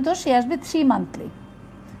পর্যন্ত সে আসবে 3 মান্থলি।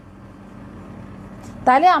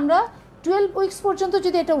 তাহলে আমরা 12 উইকস পর্যন্ত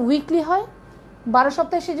যদি এটা উইকলি হয়, 12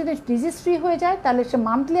 সপ্তাহে সে যদি ডিজিজ ফ্রি হয়ে যায়, তাহলে সে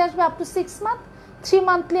মান্থলি আসবে আপ টু 6 মান্থ, 3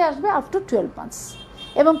 মান্থলি আসবে আপ টু 12 মান্থস।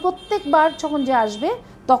 এবং প্রত্যেকবার যখন যে আসবে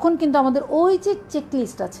তখন কিন্তু আমাদের ওই যে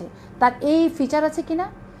চেকলিস্ট আছে, তার এই ফিচার আছে কিনা,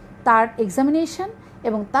 তার এক্সামিনেশন,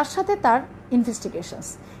 এবং তার সাথে তার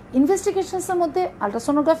ইনভেস্টিগেশনসের মধ্যে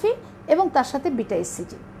আলট্রাসোনোগ্রাফি, এবং তার সাথে বিটা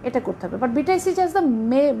এসসিজি, এটা করতে হবে। But beta SCG as the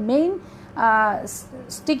main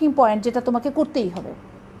sticking point, যেটা তোমাকে করতেই হবে।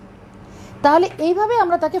 তাহলে এইভাবে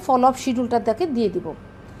আমরা তাকে ফলো আপ শিডিউলটা তাকে দিয়ে দিব।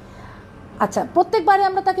 আচ্ছা, প্রত্যেকবারে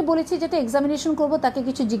আমরা তাকে বলেছি যেটা এক্সামিনেশন করব, তাকে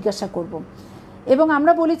কিছু জিজ্ঞাসা করব, এবং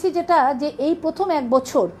আমরা বলেছি যেটা যে এই প্রথম 1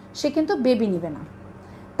 বছর সে কিন্তু বেবি নেবে না।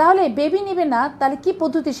 তাহলে বেবি নেবে না, তাহলে কি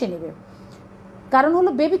পদ্ধতি সে নেবে? কারণ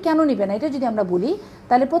হলো বেবি কেন নেবে না, এটা যদি আমরা বলি,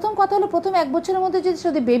 তাহলে প্রথম কথা হলো প্রথম 1 বছরের মধ্যে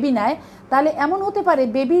যদি বেবি নেয়, তাহলে এমন হতে পারে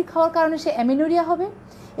বেবির খাওয়ার কারণে সে অ্যামিনোরিয়া হবে,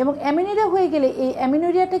 এবং অ্যামিনোরিয়া হয়ে গেলে এই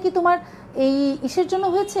অ্যামিনোরিয়াটা কি তোমার এই ইসের জন্য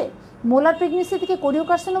হয়েছে, মোলার প্রেগনেন্সি থেকে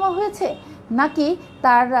কোরিওকার্সিনোমা হয়েছে, নাকি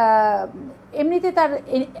তার এমনিতে তার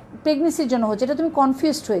প্রেগনেন্সির জন্য হচ্ছে, এটা তুমি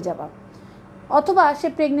কনফিউজড হয়ে যাবা। অথবা সে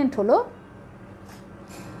প্রেগনেন্ট হলো,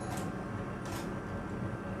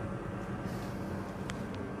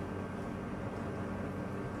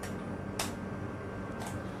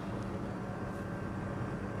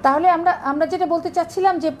 তাহলে আমরা যেটা বলতে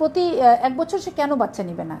চাচ্ছিলাম যে প্রতি 1 বছর সে কেন বাচ্চা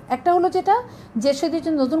নেবে না, একটা হলো যেটা যে সে যদি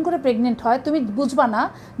নতুন করে প্রেগনেন্ট হয় তুমি বুঝবা না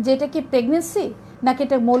যে এটা কি প্রেগনেন্সি নাকি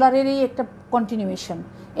এটা মোলারেরই একটা কন্টিনিউয়েশন,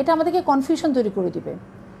 এটা আমাদেরকে কনফিউশন তৈরি করে দিবে।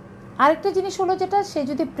 আরেকটা জিনিস হলো যেটা সে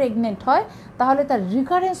যদি প্রেগনেন্ট হয় তাহলে তার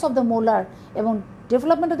রিকারেন্স অফ দ্য মোলার এবং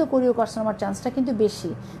ডেভেলপমেন্ট অফ দ্য কোরিওকার্সিনোমার চান্সটা কিন্তু বেশি।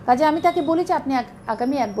 কাজে আমি তাকে বলি যে আপনি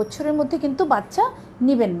আগামী 1 বছরের মধ্যে কিন্তু বাচ্চা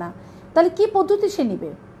নেবেন না। তাহলে কি পদ্ধতি সে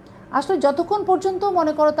নেবে? আসলে যতক্ষণ পর্যন্ত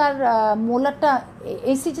মনে করো তার মোলারটা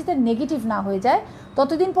এইচসিজিতে নেগেটিভ না হয়ে যায়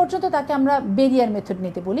ততদিন পর্যন্ত তাকে আমরা বেরিয়ার মেথড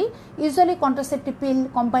নিতে বলি। Usually contraceptive pill,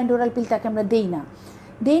 combined oral পিল তাকে আমরা দেই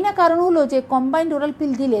না কারণ হলো যে কম্বাইন্ড ওরাল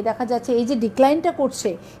পিল দিলে দেখা যাচ্ছে এই যে ডিক্লাইনটা করছে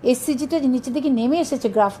এইচসিজিটা নিচের দিকে নেমে এসেছে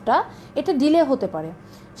গ্রাফটা, এটা ডিলে হতে পারে।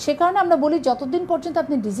 সে কারণে আমরা বলি যতদিন পর্যন্ত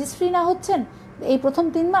আপনি ডিজিজ ফ্রি না হচ্ছেন এই প্রথম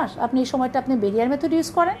 3 মাস আপনি এই সময়টা আপনি বেরিয়ার মেথড ইউজ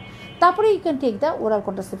করেন, তারপরে you can take the oral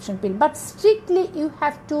contraception pin, but strictly you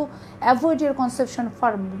have to avoid your conception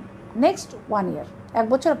for next 1 ইয়ার। 1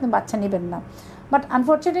 বছর আপনি বাচ্চা নেবেন না। বাট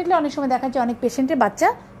আনফর্চুনেটলি অনেক সময় দেখা যায় অনেক পেশেন্টের বাচ্চা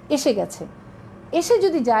এসে গেছে, এসে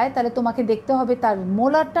যদি যায় তাহলে তোমাকে দেখতে হবে তার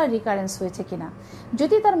মোলারটা রিকারেন্স হয়েছে কিনা।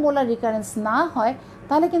 যদি তার মোলার রিকারেন্স না হয়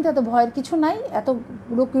তাহলে কিন্তু এত ভয়ের কিছু নাই, এত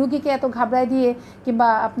রুগীকে এত ঘাবড়ায় দিয়ে কিংবা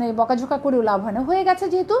আপনি বকাঝোকা করেও লাভ হয় না। হয়ে গেছে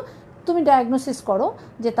যেহেতু তুমি ডায়াগনোসিস করো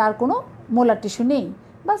যে তার কোনো মোলার টিস্যু নেই,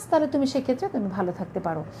 বাস তাহলে তুমি সেক্ষেত্রে তুমি ভালো থাকতে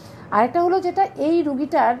পারো। আরেকটা হলো যেটা এই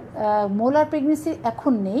রুগীটার মোলার প্রেগনেন্সি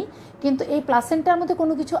এখন নেই কিন্তু এই প্লাসেন্টার মধ্যে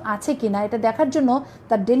কোনো কিছু আছে কি না এটা দেখার জন্য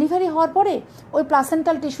তার ডেলিভারি হওয়ার পরে ওই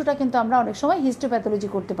প্লাসেন্টাল টিস্যুটা কিন্তু আমরা অনেক সময় হিস্টোপ্যাথোলজি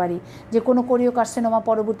করতে পারি যে কোনো কোরিওকার্সিনোমা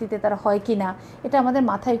পরবর্তীতে তার হয় কি না, এটা আমাদের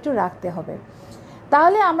মাথায় একটু রাখতে হবে।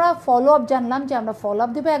 তাহলে আমরা ফলো আপ জানলাম যে আমরা ফলো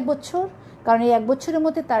আপ দেবো 1 বছর, কারণ এই 1 বছরের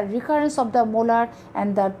মধ্যে তার recurrence of the molar and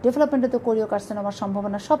the development of the কোরিওকার্সিনোমার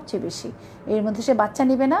সম্ভাবনা সবচেয়ে বেশি। এর মধ্যে সে বাচ্চা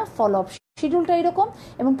নেবে না। ফলো আপ শিডিউলটা এরকম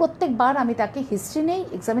এবং প্রত্যেকবার আমি তাকে হিস্ট্রি নেই,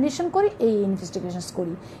 এক্সামিনেশন করি, এই ইনভেস্টিগেশনস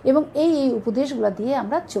করি এবং এই উপদেশগুলো দিয়ে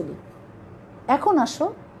আমরা চলি। এখন আসো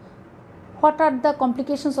what are the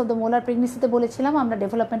complications of the molar প্রেগনেন্সিতে বলেছিলাম আমরা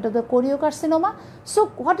development of the choriocarcinoma. So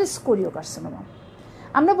what is choriocarcinoma?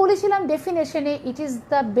 আমরা বলেছিলাম ডেফিনেশনে it is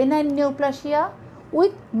the benign neoplasia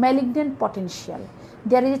with malignant potential.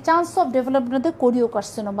 There is a chance of development of the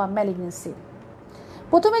choriocarcinoma malignancy.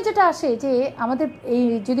 প্রথমে যেটা আসে যে আমাদের এই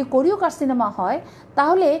যদি কোরিওকার্সিনোমা হয়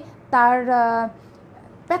তাহলে তার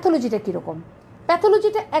প্যাথোলজিটা কীরকম?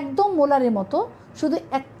 প্যাথোলজিটা একদম মোলারের মতো, শুধু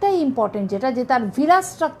একটাই ইম্পর্টেন্ট যেটা যে তার ভিলাস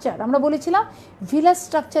স্ট্রাকচার, আমরা বলেছিলাম ভিলাস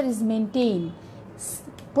স্ট্রাকচার ইজ মেনটেইন।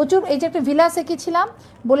 প্রচুর এই যে একটা ভিলাস এঁকেছিলাম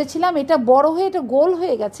বলেছিলাম এটা বড় হয়ে এটা গোল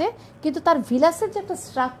হয়ে গেছে কিন্তু তার ভিলাসের যে একটা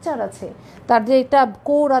স্ট্রাকচার আছে, তার যে একটা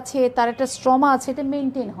কোর আছে, তার একটা স্ট্রমা আছে, এটা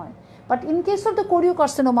মেনটেন হয়। But in case of the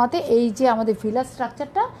কোরিওকার্সিনোমাতে এই যে আমাদের ভিলাস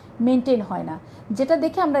স্ট্রাকচারটা মেনটেন হয় না, যেটা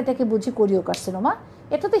দেখে আমরা এটাকে বুঝি কোরিওকার্সিনোমা।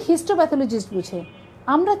 এটাতে হিস্টোপ্যাথোলজিস্ট বুঝে,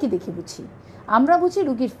 আমরা কি দেখে বুঝি? আমরা বুঝি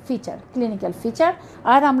রুগীর ফিচার, ক্লিনিক্যাল ফিচার,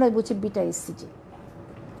 আর আমরা বুঝি বিটা এসসিজি।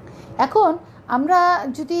 এখন আমরা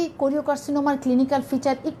যদি কোরিওকার্সিনোমার ক্লিনিক্যাল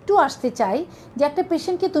ফিচার একটু আসতে চাই যে একটা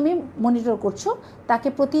পেশেন্টকে তুমি মনিটর করছো, তাকে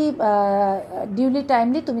প্রতি ডিউলি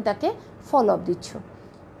টাইমলি তুমি তাকে ফলো আপ দিচ্ছ,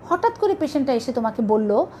 হঠাৎ করে পেশেন্টটা এসে তোমাকে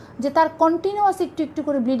বলল যে তার কন্টিনিউয়াস একটু একটু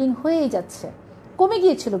করে ব্লিডিং হয়েই যাচ্ছে, কমে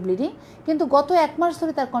গিয়েছিল ব্লিডিং কিন্তু গত 1 মাস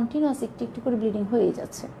ধরে তার কন্টিনিউয়াস একটু একটু করে ব্লিডিং হয়েই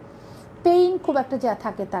যাচ্ছে, পেইন খুব একটা যা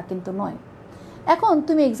থাকে তা কিন্তু নয়। এখন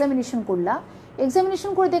তুমি এক্সামিনেশন করলা,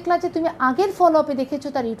 এক্সামিনেশন করে দেখলা যে তুমি আগের ফলো আপে দেখেছো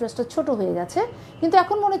তার ইউট্রাসটা ছোট হয়ে গেছে কিন্তু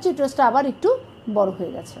এখন মনে হচ্ছে ইউট্রাসটা আবার একটু বড়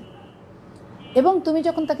হয়ে গেছে। এবং তুমি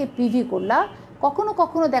যখন তাকে পিভি করলা কখনো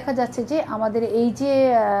কখনো দেখা যাচ্ছে যে আমাদের এই যে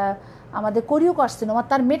আমাদের কোরিওকার্সিনোমা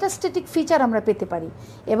তার মেটাস্টেটিক ফিচার আমরা পেতে পারি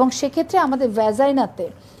এবং সেক্ষেত্রে আমাদের ভ্যাজাইনাতে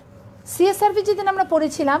সিএসআরভি যেদিন আমরা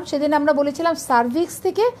পড়েছিলাম সেদিন আমরা বলেছিলাম সার্ভিক্স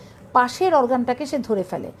থেকে পাশের অর্গানটাকে সে ধরে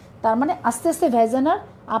ফেলে, তার মানে আস্তে আস্তে ভ্যাজাইনার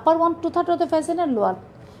আপার 1/2 অফ দ্য ভ্যাজাইনার লোয়ার,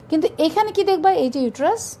 কিন্তু এখানে কি দেখবা এই যে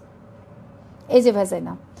ইউট্রাস এই যে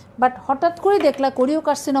ভ্যাজাইনা, বাট হঠাৎ করে দেখলা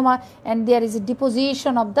choriocarcinoma and there is a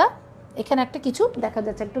deposition of the, এখানে একটা কিছু দেখা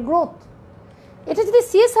যাচ্ছে একটা গ্রোথ। এটা যদি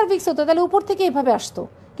সিএস সার্ভিক্স হতো তাহলে উপর থেকে এইভাবে আসতো,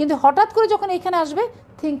 কিন্তু হঠাৎ করে যখন এখানে আসবে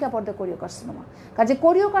থিঙ্ক অ্যাবাউট দ্য কোরিওকার্সিনোমা। কাজে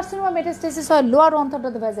কোরিওকার্সিনোমা মেটাস্টেসিস হয় লোয়ার 1/3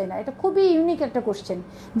 অফ দ্য ভ্যাজাইনা, এটা খুবই ইউনিক একটা কোশ্চেন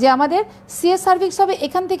যে আমাদের সিএস সার্ভিক্স হবে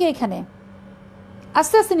এখান থেকে এখানে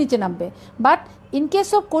আস্তে আস্তে নিচে নামবে, but in case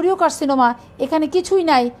of choriocarcinoma এখানে কিছুই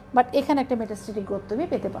নাই বাট এখানে একটা মেটাস্টেটিক গ্রোথ তুমি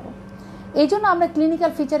পেতে পারো। এই জন্য আমরা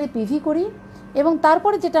ক্লিনিক্যাল ফিচারে পিভি করি এবং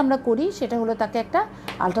তারপরে যেটা আমরা করি সেটা হলো তাকে একটা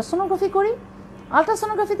আলট্রাসোনোগ্রাফি করি।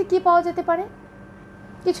 আলট্রাসোনোগ্রাফিতে কী পাওয়া যেতে পারে?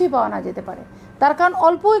 কিছুই পাওয়া না যেতে পারে, তার কারণ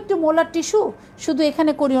অল্প একটু মোলার টিস্যু শুধু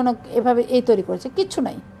এখানে কোরিয়ন এভাবে এই তৈরি করেছে, কিচ্ছু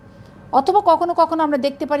নাই। অথবা কখনো কখনো আমরা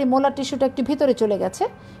দেখতে পারি মোলার টিস্যুটা একটু ভিতরে চলে গেছে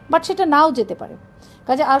বাট সেটা নাও যেতে পারে।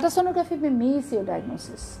 কাজে ultrasonography May miss your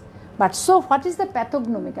diagnosis, but so what is the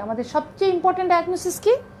প্যাথোগনোমিক? আমাদের সবচেয়ে ইম্পর্টেন্ট ডায়াগনোসিস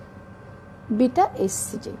কি? Beta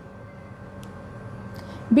SCG.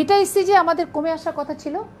 বিটা এসসিজি আমাদের কমে আসার কথা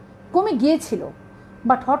ছিল, কমে গিয়েছিল,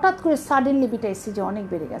 বাট হঠাৎ করে সাডেনলি বিটা এসসিজি অনেক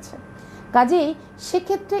বেড়ে গেছে। কাজেই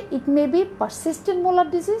সেক্ষেত্রে ইট may be persistent molar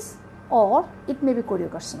disease or it may be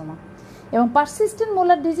choriocarcinoma. এবং পারসিস্টেন্ট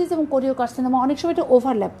মোলার ডিজিজ এবং কোরিওকার্সিনোমা অনেক সময় এটা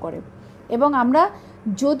ওভারল্যাপ করে, এবং আমরা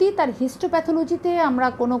যদি তার হিস্টোপ্যাথোলজিতে আমরা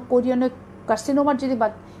কোনো কোরিয়নিক কার্সিনোমার যদি বা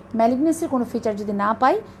ম্যালিগনেন্সির কোনো ফিচার যদি না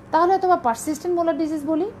পাই, তাহলে হয়তো বা পারসিস্টেন্ট মোলার ডিজিজ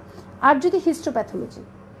বলি। আর যদি হিস্টোপ্যাথোলজি,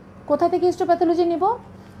 কোথা থেকে হিস্টোপ্যাথোলজি নিব?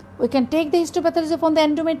 We can take the histopathology from the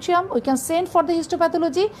endometrium, we can send for the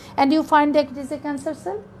histopathology and you find that it is a cancer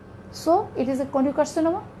cell, so it is a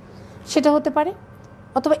choriocarcinoma, সেটা হতে পারে।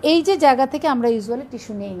 অথবা এই যে জায়গা থেকে আমরা ইউজুয়ালি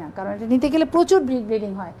টিস্যু নেই না, কারণ এটা নিতে গেলে প্রচুর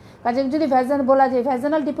ব্লিডিং হয়। কাজে যদি বলা যায়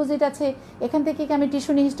ভ্যাজানাল ডিপোজিট আছে, এখান থেকে কি আমি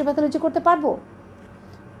টিস্যু নিয়ে হিস্টোপ্যাথোলজি করতে পারবো?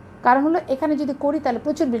 কারণ হলো এখানে যদি করি তাহলে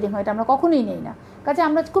প্রচুর ব্লিডিং হয়, এটা আমরা কখনোই নেই না। কাজে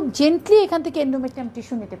আমরা খুব জেন্টলি এখান থেকে এন্ডোমেট্রিয়াম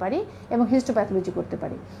টিস্যু নিতে পারি এবং হিস্টোপ্যাথোলজি করতে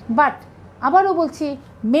পারি। বাট আবারও বলছি,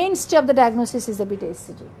 main stay of the diagnosis is the beta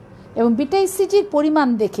SCG. এবং বিটা এসসিজির পরিমাণ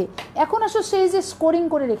দেখে এখন আসলে সেই যে স্কোরিং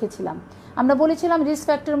করে রেখেছিলাম, আমরা বলেছিলাম রিস্ক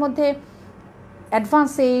ফ্যাক্টরের মধ্যে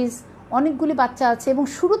অ্যাডভান্স এজ, অনেকগুলি বাচ্চা আছে এবং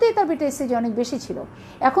শুরুতেই তার বিটা এসসিজি অনেক বেশি ছিল,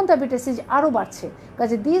 এখন তার বিটা এসসিজি আরও বাড়ছে।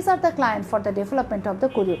 কাজে these are the client for the development of the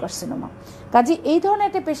choriocarcinoma. কাজে এই ধরনের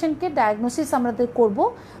একটা পেশেন্টকে ডায়াগনোসিস আমরা করব,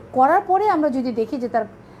 করার পরে আমরা যদি দেখি যে তার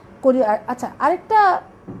আচ্ছা আরেকটা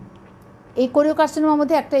এই কোরিওকার্সিনোমার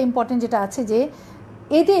মধ্যে একটা ইম্পর্টেন্ট যেটা আছে যে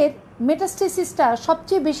এদের মেটাস্টেসিসটা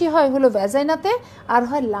সবচেয়ে বেশি হয় হলো ভ্যাজাইনাতে আর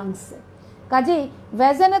হয় লাংসে। কাজেই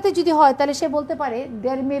ভ্যাজাইনাতে যদি হয় তাহলে সে বলতে পারে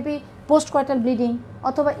দেয়ার may be post quartile bleeding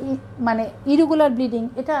অথবা মানে ইরেগুলার ব্লিডিং,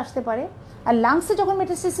 এটা আসতে পারে। আর লাংসে যখন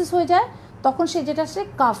মেটাস্টেসিস হয়ে যায় তখন সে যেটা আসে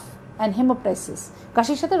কাফ অ্যান্ড হেমোপ্টাইসিস,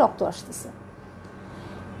 কাশির সাথে রক্ত আসতেছে।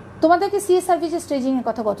 তোমাদেরকে সিএস সার্ভিসের স্টেজিংয়ের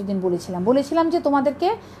কথা কতদিন বলেছিলাম যে তোমাদেরকে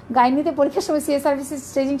গাইনিতে পরীক্ষার সময় সিএস সার্ভিসের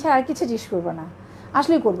স্টেজিং ছাড়া আর কিছু জিজ্ঞেস করবো না,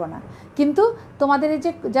 আসলেই করবো না। কিন্তু তোমাদের এই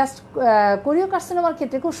যে জাস্ট কোরিওকার্সিনোমার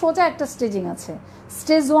ক্ষেত্রে খুব সোজা একটা স্টেজিং আছে।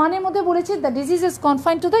 স্টেজ 1-এর মধ্যে বলেছে the disease is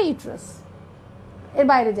confined to the uterus, এর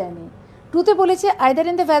বাইরে যায়নি। 2-তে বলেছে either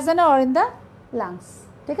in the ভ্যাজানা or in the lungs,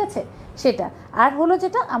 ঠিক আছে সেটা। আর হলো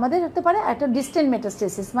যেটা আমাদের হতে পারে একটা ডিস্টেন্ট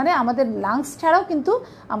মেটাস্টেসিস, মানে আমাদের লাংস ছাড়াও কিন্তু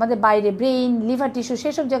আমাদের বাইরে ব্রেইন, লিভার টিস্যু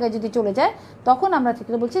সেসব জায়গায় যদি চলে যায় তখন আমরা থেকে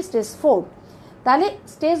বলছি স্টেজ 4। তাহলে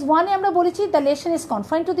স্টেজ 1-এ আমরা বলেছি the lesson is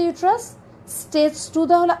confined to the uterus. Stage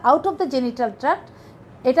 2 হলো out of the genital tract,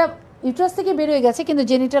 এটা ইউট্রাস থেকে বেরোয় গেছে কিন্তু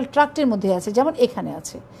জেনিটাল ট্রাক্টের মধ্যে আছে, যেমন এখানে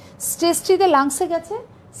আছে। স্টেজ 3-তে লাংসে গেছে,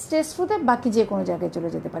 স্টেজ 4-তে বাকি যে কোনো জায়গায় চলে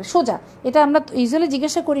যেতে পারে। সোজা, এটা আমরা ইউজুয়ালি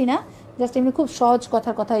জিজ্ঞাসা করি না, জাস্ট এমনি খুব সহজ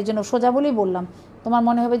কথা এই জন্য সোজা বলেই বললাম। তোমার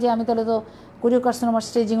মনে হবে যে আমি তাহলে তো কোরিওকার্সিনোমার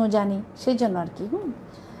স্টেজিংও জানি, সেই জন্য আর কি।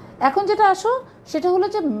 এখন যেটা আসো সেটা হলো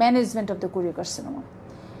যে management of the choriocarcinoma.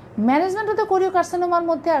 Management of the কোরিওকার্সিনোমার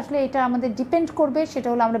মধ্যে আসলে এটা আমাদের ডিপেন্ড করবে, সেটা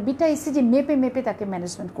হলো আমরা বিটা এসসিজি মেপে তাকে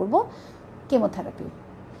ম্যানেজমেন্ট করব।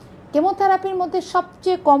 কেমোথেরাপির মধ্যে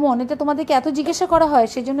সবচেয়ে কমন, এটা তোমাদেরকে এত জিজ্ঞাসা করা হয়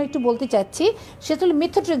সেজন্য একটু বলতে চাচ্ছি, সেটা হলো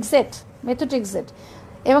মেথোট্রেক্সেট।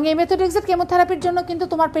 এবং এই মেথোট্রেক্সেট কেমোথেরাপির জন্য কিন্তু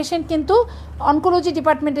তোমার পেশেন্ট কিন্তু অনকোলজি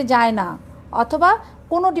ডিপার্টমেন্টে যায় না অথবা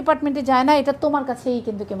কোনো ডিপার্টমেন্টে যায় না, এটা তোমার কাছেই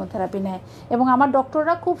কিন্তু কেমোথেরাপি নেয়। এবং আমার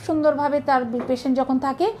ডক্টররা খুব সুন্দরভাবে তার পেশেন্ট যখন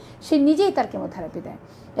থাকে সে নিজেই তার কেমোথেরাপি দেয়।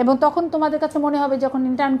 এবং তখন তোমাদের কাছে মনে হবে যখন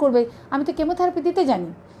ইন্টার্ন করবে আমি তো কেমোথেরাপি দিতে জানি,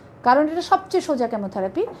 কারণ এটা সবচেয়ে সোজা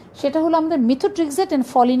কেমোথেরাপি। সেটা হলো আমাদের methotrexate and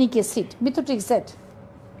folinic acid. Methotrexate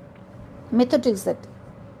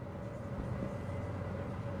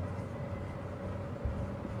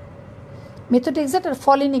R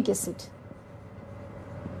folinic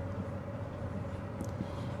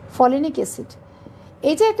acid,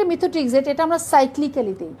 এই যে একটা মেথোট্রেক্সেট, এটা আমরা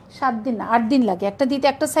সাইক্লিক্যালি দিই, 7 দিন না 8 দিন লাগে একটা দিতে,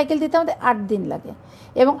 একটা সাইকেল দিতে আমাদের 8 দিন লাগে।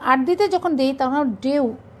 এবং 8 দিতে যখন দিই তখন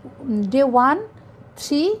ডে 1,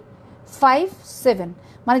 3, 5, 7,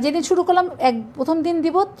 মানে যেদিন শুরু করলাম প্রথম দিন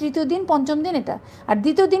দিব, তৃতীয় দিন, পঞ্চম দিন এটা। আর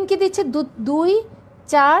দ্বিতীয় দিন কি দিচ্ছে 2,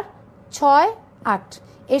 4, 6, 8,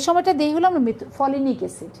 এই সময়টা দিই হলো আমরা ফলিনিক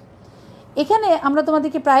অ্যাসিড। এখানে আমরা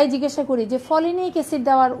তোমাদেরকে প্রায় জিজ্ঞাসা করি যে ফলিনিক অ্যাসিড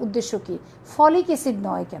দেওয়ার উদ্দেশ্য কী, ফলিক অ্যাসিড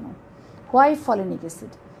নয় কেন, হোয়াই ফলিনিক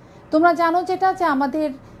অ্যাসিড? তোমরা জানো যেটা যে আমাদের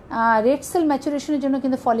রেড সেল ম্যাচুরেশনের জন্য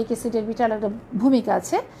কিন্তু ফলিক অ্যাসিডের বিশাল একটা ভূমিকা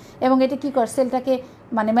আছে। এবং এটা কী করে সেলটাকে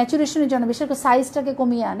মানে ম্যাচুরেশনের জন্য বিশেষ করে সাইজটাকে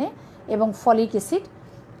কমিয়ে আনে। এবং ফলিক অ্যাসিড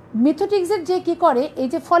মেথোট্রেক্সেট যে কী করে, এই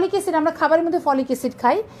যে ফলিক অ্যাসিড আমরা খাবারের মধ্যে ফলিক অ্যাসিড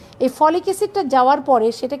খাই, এই ফলিক অ্যাসিডটা যাওয়ার পরে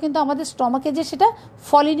সেটা কিন্তু আমাদের স্টমাকে যে সেটা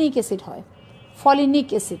ফলিনিক অ্যাসিড হয়, ফলিনিক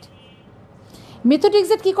অ্যাসিড।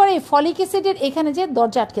 মেথোট্রেক্সেট কী করে, এই ফলিক অ্যাসিডের এখানে যে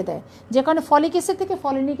দরজা আটকে দেয়, যে কারণে ফলিক অ্যাসিড থেকে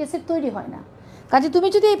ফলিনিক অ্যাসিড তৈরি হয় না। কাজে তুমি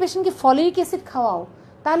যদি এই পেশেন্টকে ফলিক অ্যাসিড খাওয়াও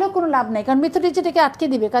তাহলেও কোনো লাভ নেই, কারণ মেথোট্রেক্সেট এটাকে আটকে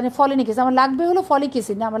দিবে। কারণ ফলিনিক অ্যাসিড আমার লাগবে হলো ফলিক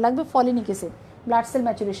অ্যাসিড না, আমার লাগবে ফলিনিক অ্যাসিড ব্লাড সেল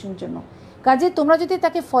ম্যাচুরেশনের জন্য। কাজে তোমরা যদি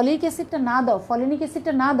তাকে ফলিক অ্যাসিডটা না দাও, ফলিনিক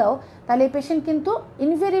অ্যাসিডটা না দাও, তাহলে এই পেশেন্ট কিন্তু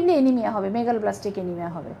ইনভেরিবলি এনিমিয়া হবে, মেগালোব্লাস্টিক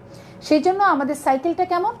এনিমিয়া হবে। সেই জন্য আমাদের সাইকেলটা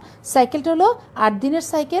কেমন? সাইকেলটা হলো 8 দিনের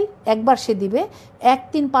সাইকেল, একবার সে দিবে, 1,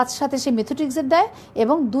 3, 5, 7 সে মেথোট্রেক্সেট দেয়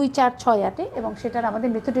এবং 2, 4, 6, 8 এবং সেটার আমাদের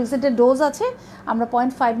মেথোট্রেক্সেটের ডোজ আছে, আমরা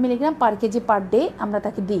 0.5 milligram per KG per day আমরা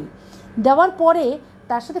তাকে দিই। দেওয়ার পরে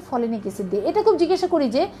তার সাথে ফলিনিক অ্যাসিড দিই। এটা খুব জিজ্ঞাসা করি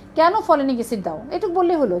যে কেন ফলিনিক অ্যাসিড দাও, এটুকু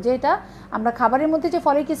বললেই হলো যে এটা আমরা খাবারের মধ্যে যে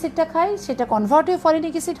ফলিক অ্যাসিডটা খাই সেটা কনভার্ট হয়ে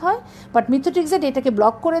ফলিনিক অ্যাসিড হয়, বাট মেথোট্রেক্সেট এটাকে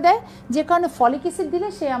ব্লক করে দেয়, যে কারণে ফলিক অ্যাসিড দিলে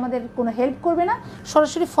সে আমাদের কোনো হেল্প করবে না,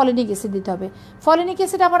 সরাসরি ফলিনিক অ্যাসিড দিতে হবে। ফলিনিক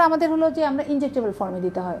অ্যাসিড আবার আমাদের হলো যে আমরা ইনজেক্টেবল ফর্মে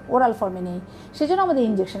দিতে হয়, ওরাল ফর্মে নেই, সেজন্য আমাদের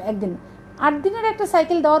ইনজেকশন। একদিন 8 দিনের একটা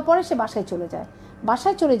সাইকেল দেওয়ার পরে সে বাসায় চলে যায়।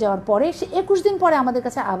 বাসায় চলে যাওয়ার পরে সে 21 দিন পরে আমাদের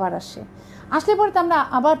কাছে আবার আসে। আসলে পরে তো আমরা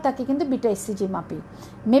আবার তাকে কিন্তু বিটা এসসিজি মাপি,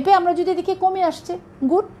 মেপে আমরা যদি দেখি কমে আসছে,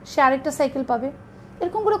 গুড, সে আরেকটা সাইকেল পাবে।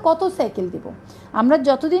 এরকম করে কত সাইকেল দিব আমরা,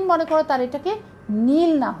 যতদিন মনে করো তার এটাকে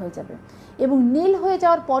নীল না হয়ে যাবে। এবং নীল হয়ে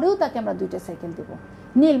যাওয়ার পরেও তাকে আমরা 2টা সাইকেল দেবো।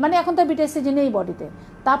 নীল মানে এখন তার বিটা এসসিজি নেই বডিতে,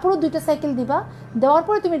 তারপরেও 2টা সাইকেল দিবা। দেওয়ার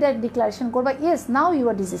পরে তুমি ডিক্লারেশন করবা, yes now you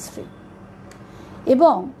R disease free.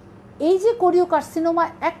 এবং এই যে কোরিও কার্সিনোমা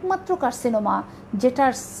একমাত্র কার্সিনোমা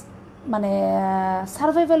যেটার মানে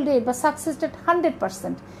সার্ভাইভাল রেট বা সাকসেস রেট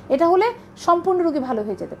 100%, এটা হলে সম্পূর্ণ রোগী ভালো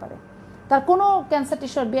হয়ে যেতে পারে, তার কোনো ক্যান্সার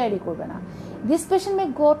টিস্যু আর বিআইডি করবে না। This patient May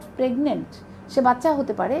goat pregnant, সে বাচ্চা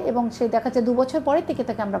হতে পারে এবং সে দেখা যাচ্ছে 2 বছর পরে থেকে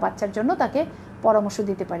তাকে আমরা বাচ্চার জন্য তাকে পরামর্শ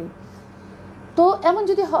দিতে পারি। তো এমন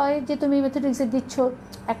যদি হয় যে তুমি মেথোট্রেক্সেট দিচ্ছ,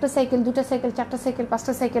 একটা সাইকেল, 2টা সাইকেল, 4টা সাইকেল,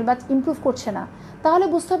 5টা সাইকেল, বা ইমপ্রুভ করছে না, তাহলে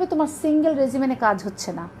বুঝতে হবে তোমার সিঙ্গেল রেজিমেনে কাজ হচ্ছে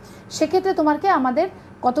না। সেক্ষেত্রে তোমাকে আমাদের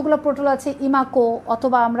কতগুলো প্রোটোকল আছে, ইমাকো,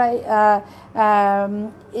 অথবা আমরা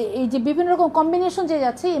এই যে বিভিন্ন রকম কম্বিনেশন যে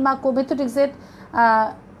যাচ্ছে, ইমাকো, মেথোট্রেক্সেট,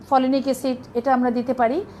 ফলিনিক অ্যাসিড, এটা আমরা দিতে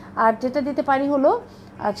পারি। আর যেটা দিতে পারি হলো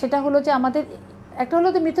সেটা হলো যে আমাদের একটা হলো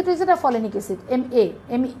মেথোট্রেক্সেট আর ফলিনিক অ্যাসিড,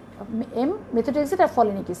 মেথোট্রেক্সেট আর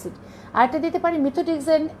ফলিনিক অ্যাসিড। আর এটা দিতে পারি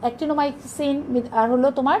মেথোট্রেক্সেট, অ্যাক্টিনোমাইসিন, আর হলো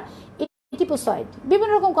তোমার ইটিপোসাইড।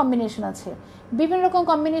 বিভিন্ন রকম কম্বিনেশন আছে, বিভিন্ন রকম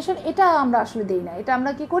কম্বিনেশন। এটা আমরা আসলে দিই না, এটা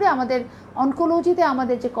আমরা কি করি, আমাদের অনকোলজিতে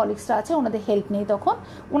আমাদের যে কলিগসরা আছে ওনাদের হেল্প নেই, তখন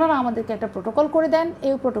ওনারা আমাদেরকে একটা প্রোটোকল করে দেন,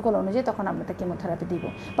 এই প্রোটোকল অনুযায়ী তখন আমরা তাকে কেমোথেরাপি দিব।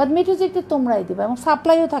 বাট মেথোট্রেক্সেট তোমরাই দিবা, এবং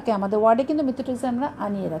সাপ্লাইও থাকে আমাদের ওয়ার্ডে, কিন্তু মেথোট্রেক্সেট আমরা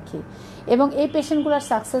আনিয়ে রাখি। এবং এই পেশেন্টগুলোর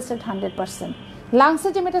সাকসেস রেট 100%। লাংসে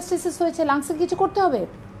যে মেটাস্টেসিস হয়েছে, লাংসে কিছু করতে হবে,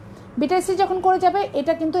 বিটা এসসিজি যখন করে যাবে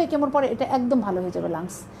এটা কিন্তু এই কেমোর পরে এটা একদম ভালো হয়ে যাবে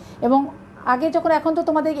লাংস। এবং আগে যখন, এখন তো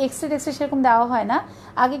তোমাদের এক্সরে সেরকম দেওয়া হয় না,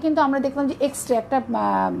 আগে কিন্তু আমরা দেখলাম যে এক্সরে, একটা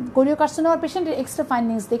কোরিও কার্সিনোমা পেশেন্টের এক্সরে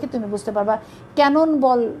ফাইন্ডিংস দেখে তুমি বুঝতে পারবা ক্যানন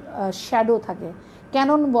বল শ্যাডো থাকে।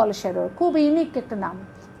 ক্যানন বল শ্যাডো খুব ইউনিক একটা নাম,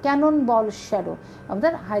 ক্যানন বল শ্যাডো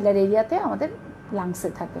আমাদের হাইলার এরিয়াতে আমাদের লাংসে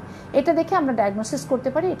থাকে। এটা দেখে আমরা ডায়াগনোসিস করতে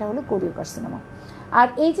পারি এটা হলো কোরিও কার্সিনোমা। আর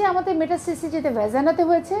এই যে আমাদের মেটাস্টেসিস যেতে ভ্যাজানাতে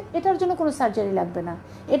হয়েছে, এটার জন্য কোনো সার্জারি লাগবে না,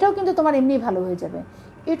 এটাও কিন্তু তোমার এমনি ভালো হয়ে যাবে।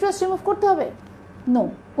 ইউটেরাস রিমুভ করতে হবে? নো,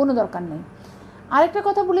 কোনো দরকার নেই। আরেকটা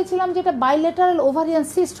কথা বলেছিলাম, যেটা বাইলেটারাল ওভারিয়ান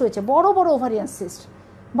সিস্ট হয়েছে, বড় বড় ওভারিয়ান সিস্ট,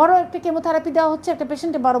 বড় একটা কেমোথেরাপি দেওয়া হচ্ছে একটা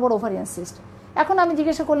পেশেন্টে, বড় বড় ওভারিয়ান সিস্ট। এখন আমি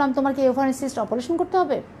জিজ্ঞাসা করলাম তোমার কি ওভারিয়ান সিস্ট অপারেশন করতে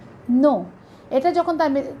হবে? নো, এটা যখন তার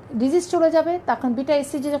ডিজিজ চলে যাবে, তখন বিটা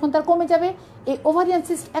এসসিজি যখন তার কমে যাবে, এই ওভারিয়ান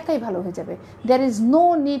সিস্ট একাই ভালো হয়ে যাবে। There is no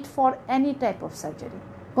need for any type of surgery,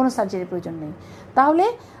 কোনো সার্জারির প্রয়োজন নেই। তাহলে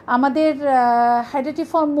আমাদের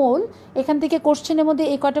হাইডাটিফর্ম মোল, এখান থেকে কোশ্চেনের মধ্যে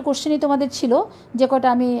এই কয়টা কোশ্চেনই তোমাদের ছিল, যে কয়টা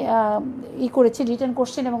আমি করেছি রিটেন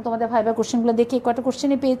কোশ্চেন, এবং তোমাদের ভাইবা কোশ্চেনগুলো দেখে এই কয়টা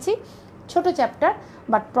কোশ্চেনই পেয়েছি, ছোট চ্যাপ্টার।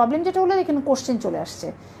 বাট প্রবলেম যেটা হলো এখানে কোশ্চেন চলে আসছে,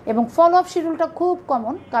 এবং ফলো আপ শিডিউলটা খুব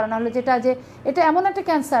কমন, কারণ হলো যেটা যে এটা এমন একটা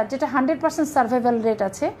ক্যান্সার যেটা 100% সার্ভাইভাল রেট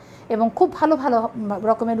আছে, এবং খুব ভালো ভালো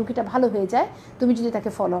রকমের রুগীটা ভালো হয়ে যায় তুমি যদি তাকে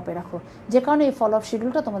ফলো আপে রাখো, যে কারণে এই ফলো আপ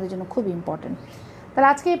শিডিউলটা তোমাদের জন্য খুব ইম্পর্টেন্ট। তাহলে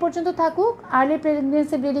আজকে এই পর্যন্ত থাকুক। আর্লি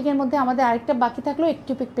প্রেগনেন্সি ব্লিডিংয়ের মধ্যে আমাদের আরেকটা বাকি থাকলো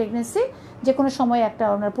একটিপিক প্রেগনেন্সি, যে কোনো সময় একটা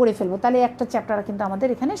আমরা পড়ে ফেলবো, তাহলে একটা চ্যাপ্টার কিন্তু আমাদের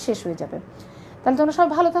এখানে শেষ হয়ে যাবে। তাহলে তোমরা সব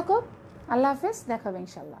ভালো থাকো, আল্লাহ হাফেজ, দেখা হবে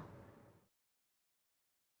ইনশাল্লাহ।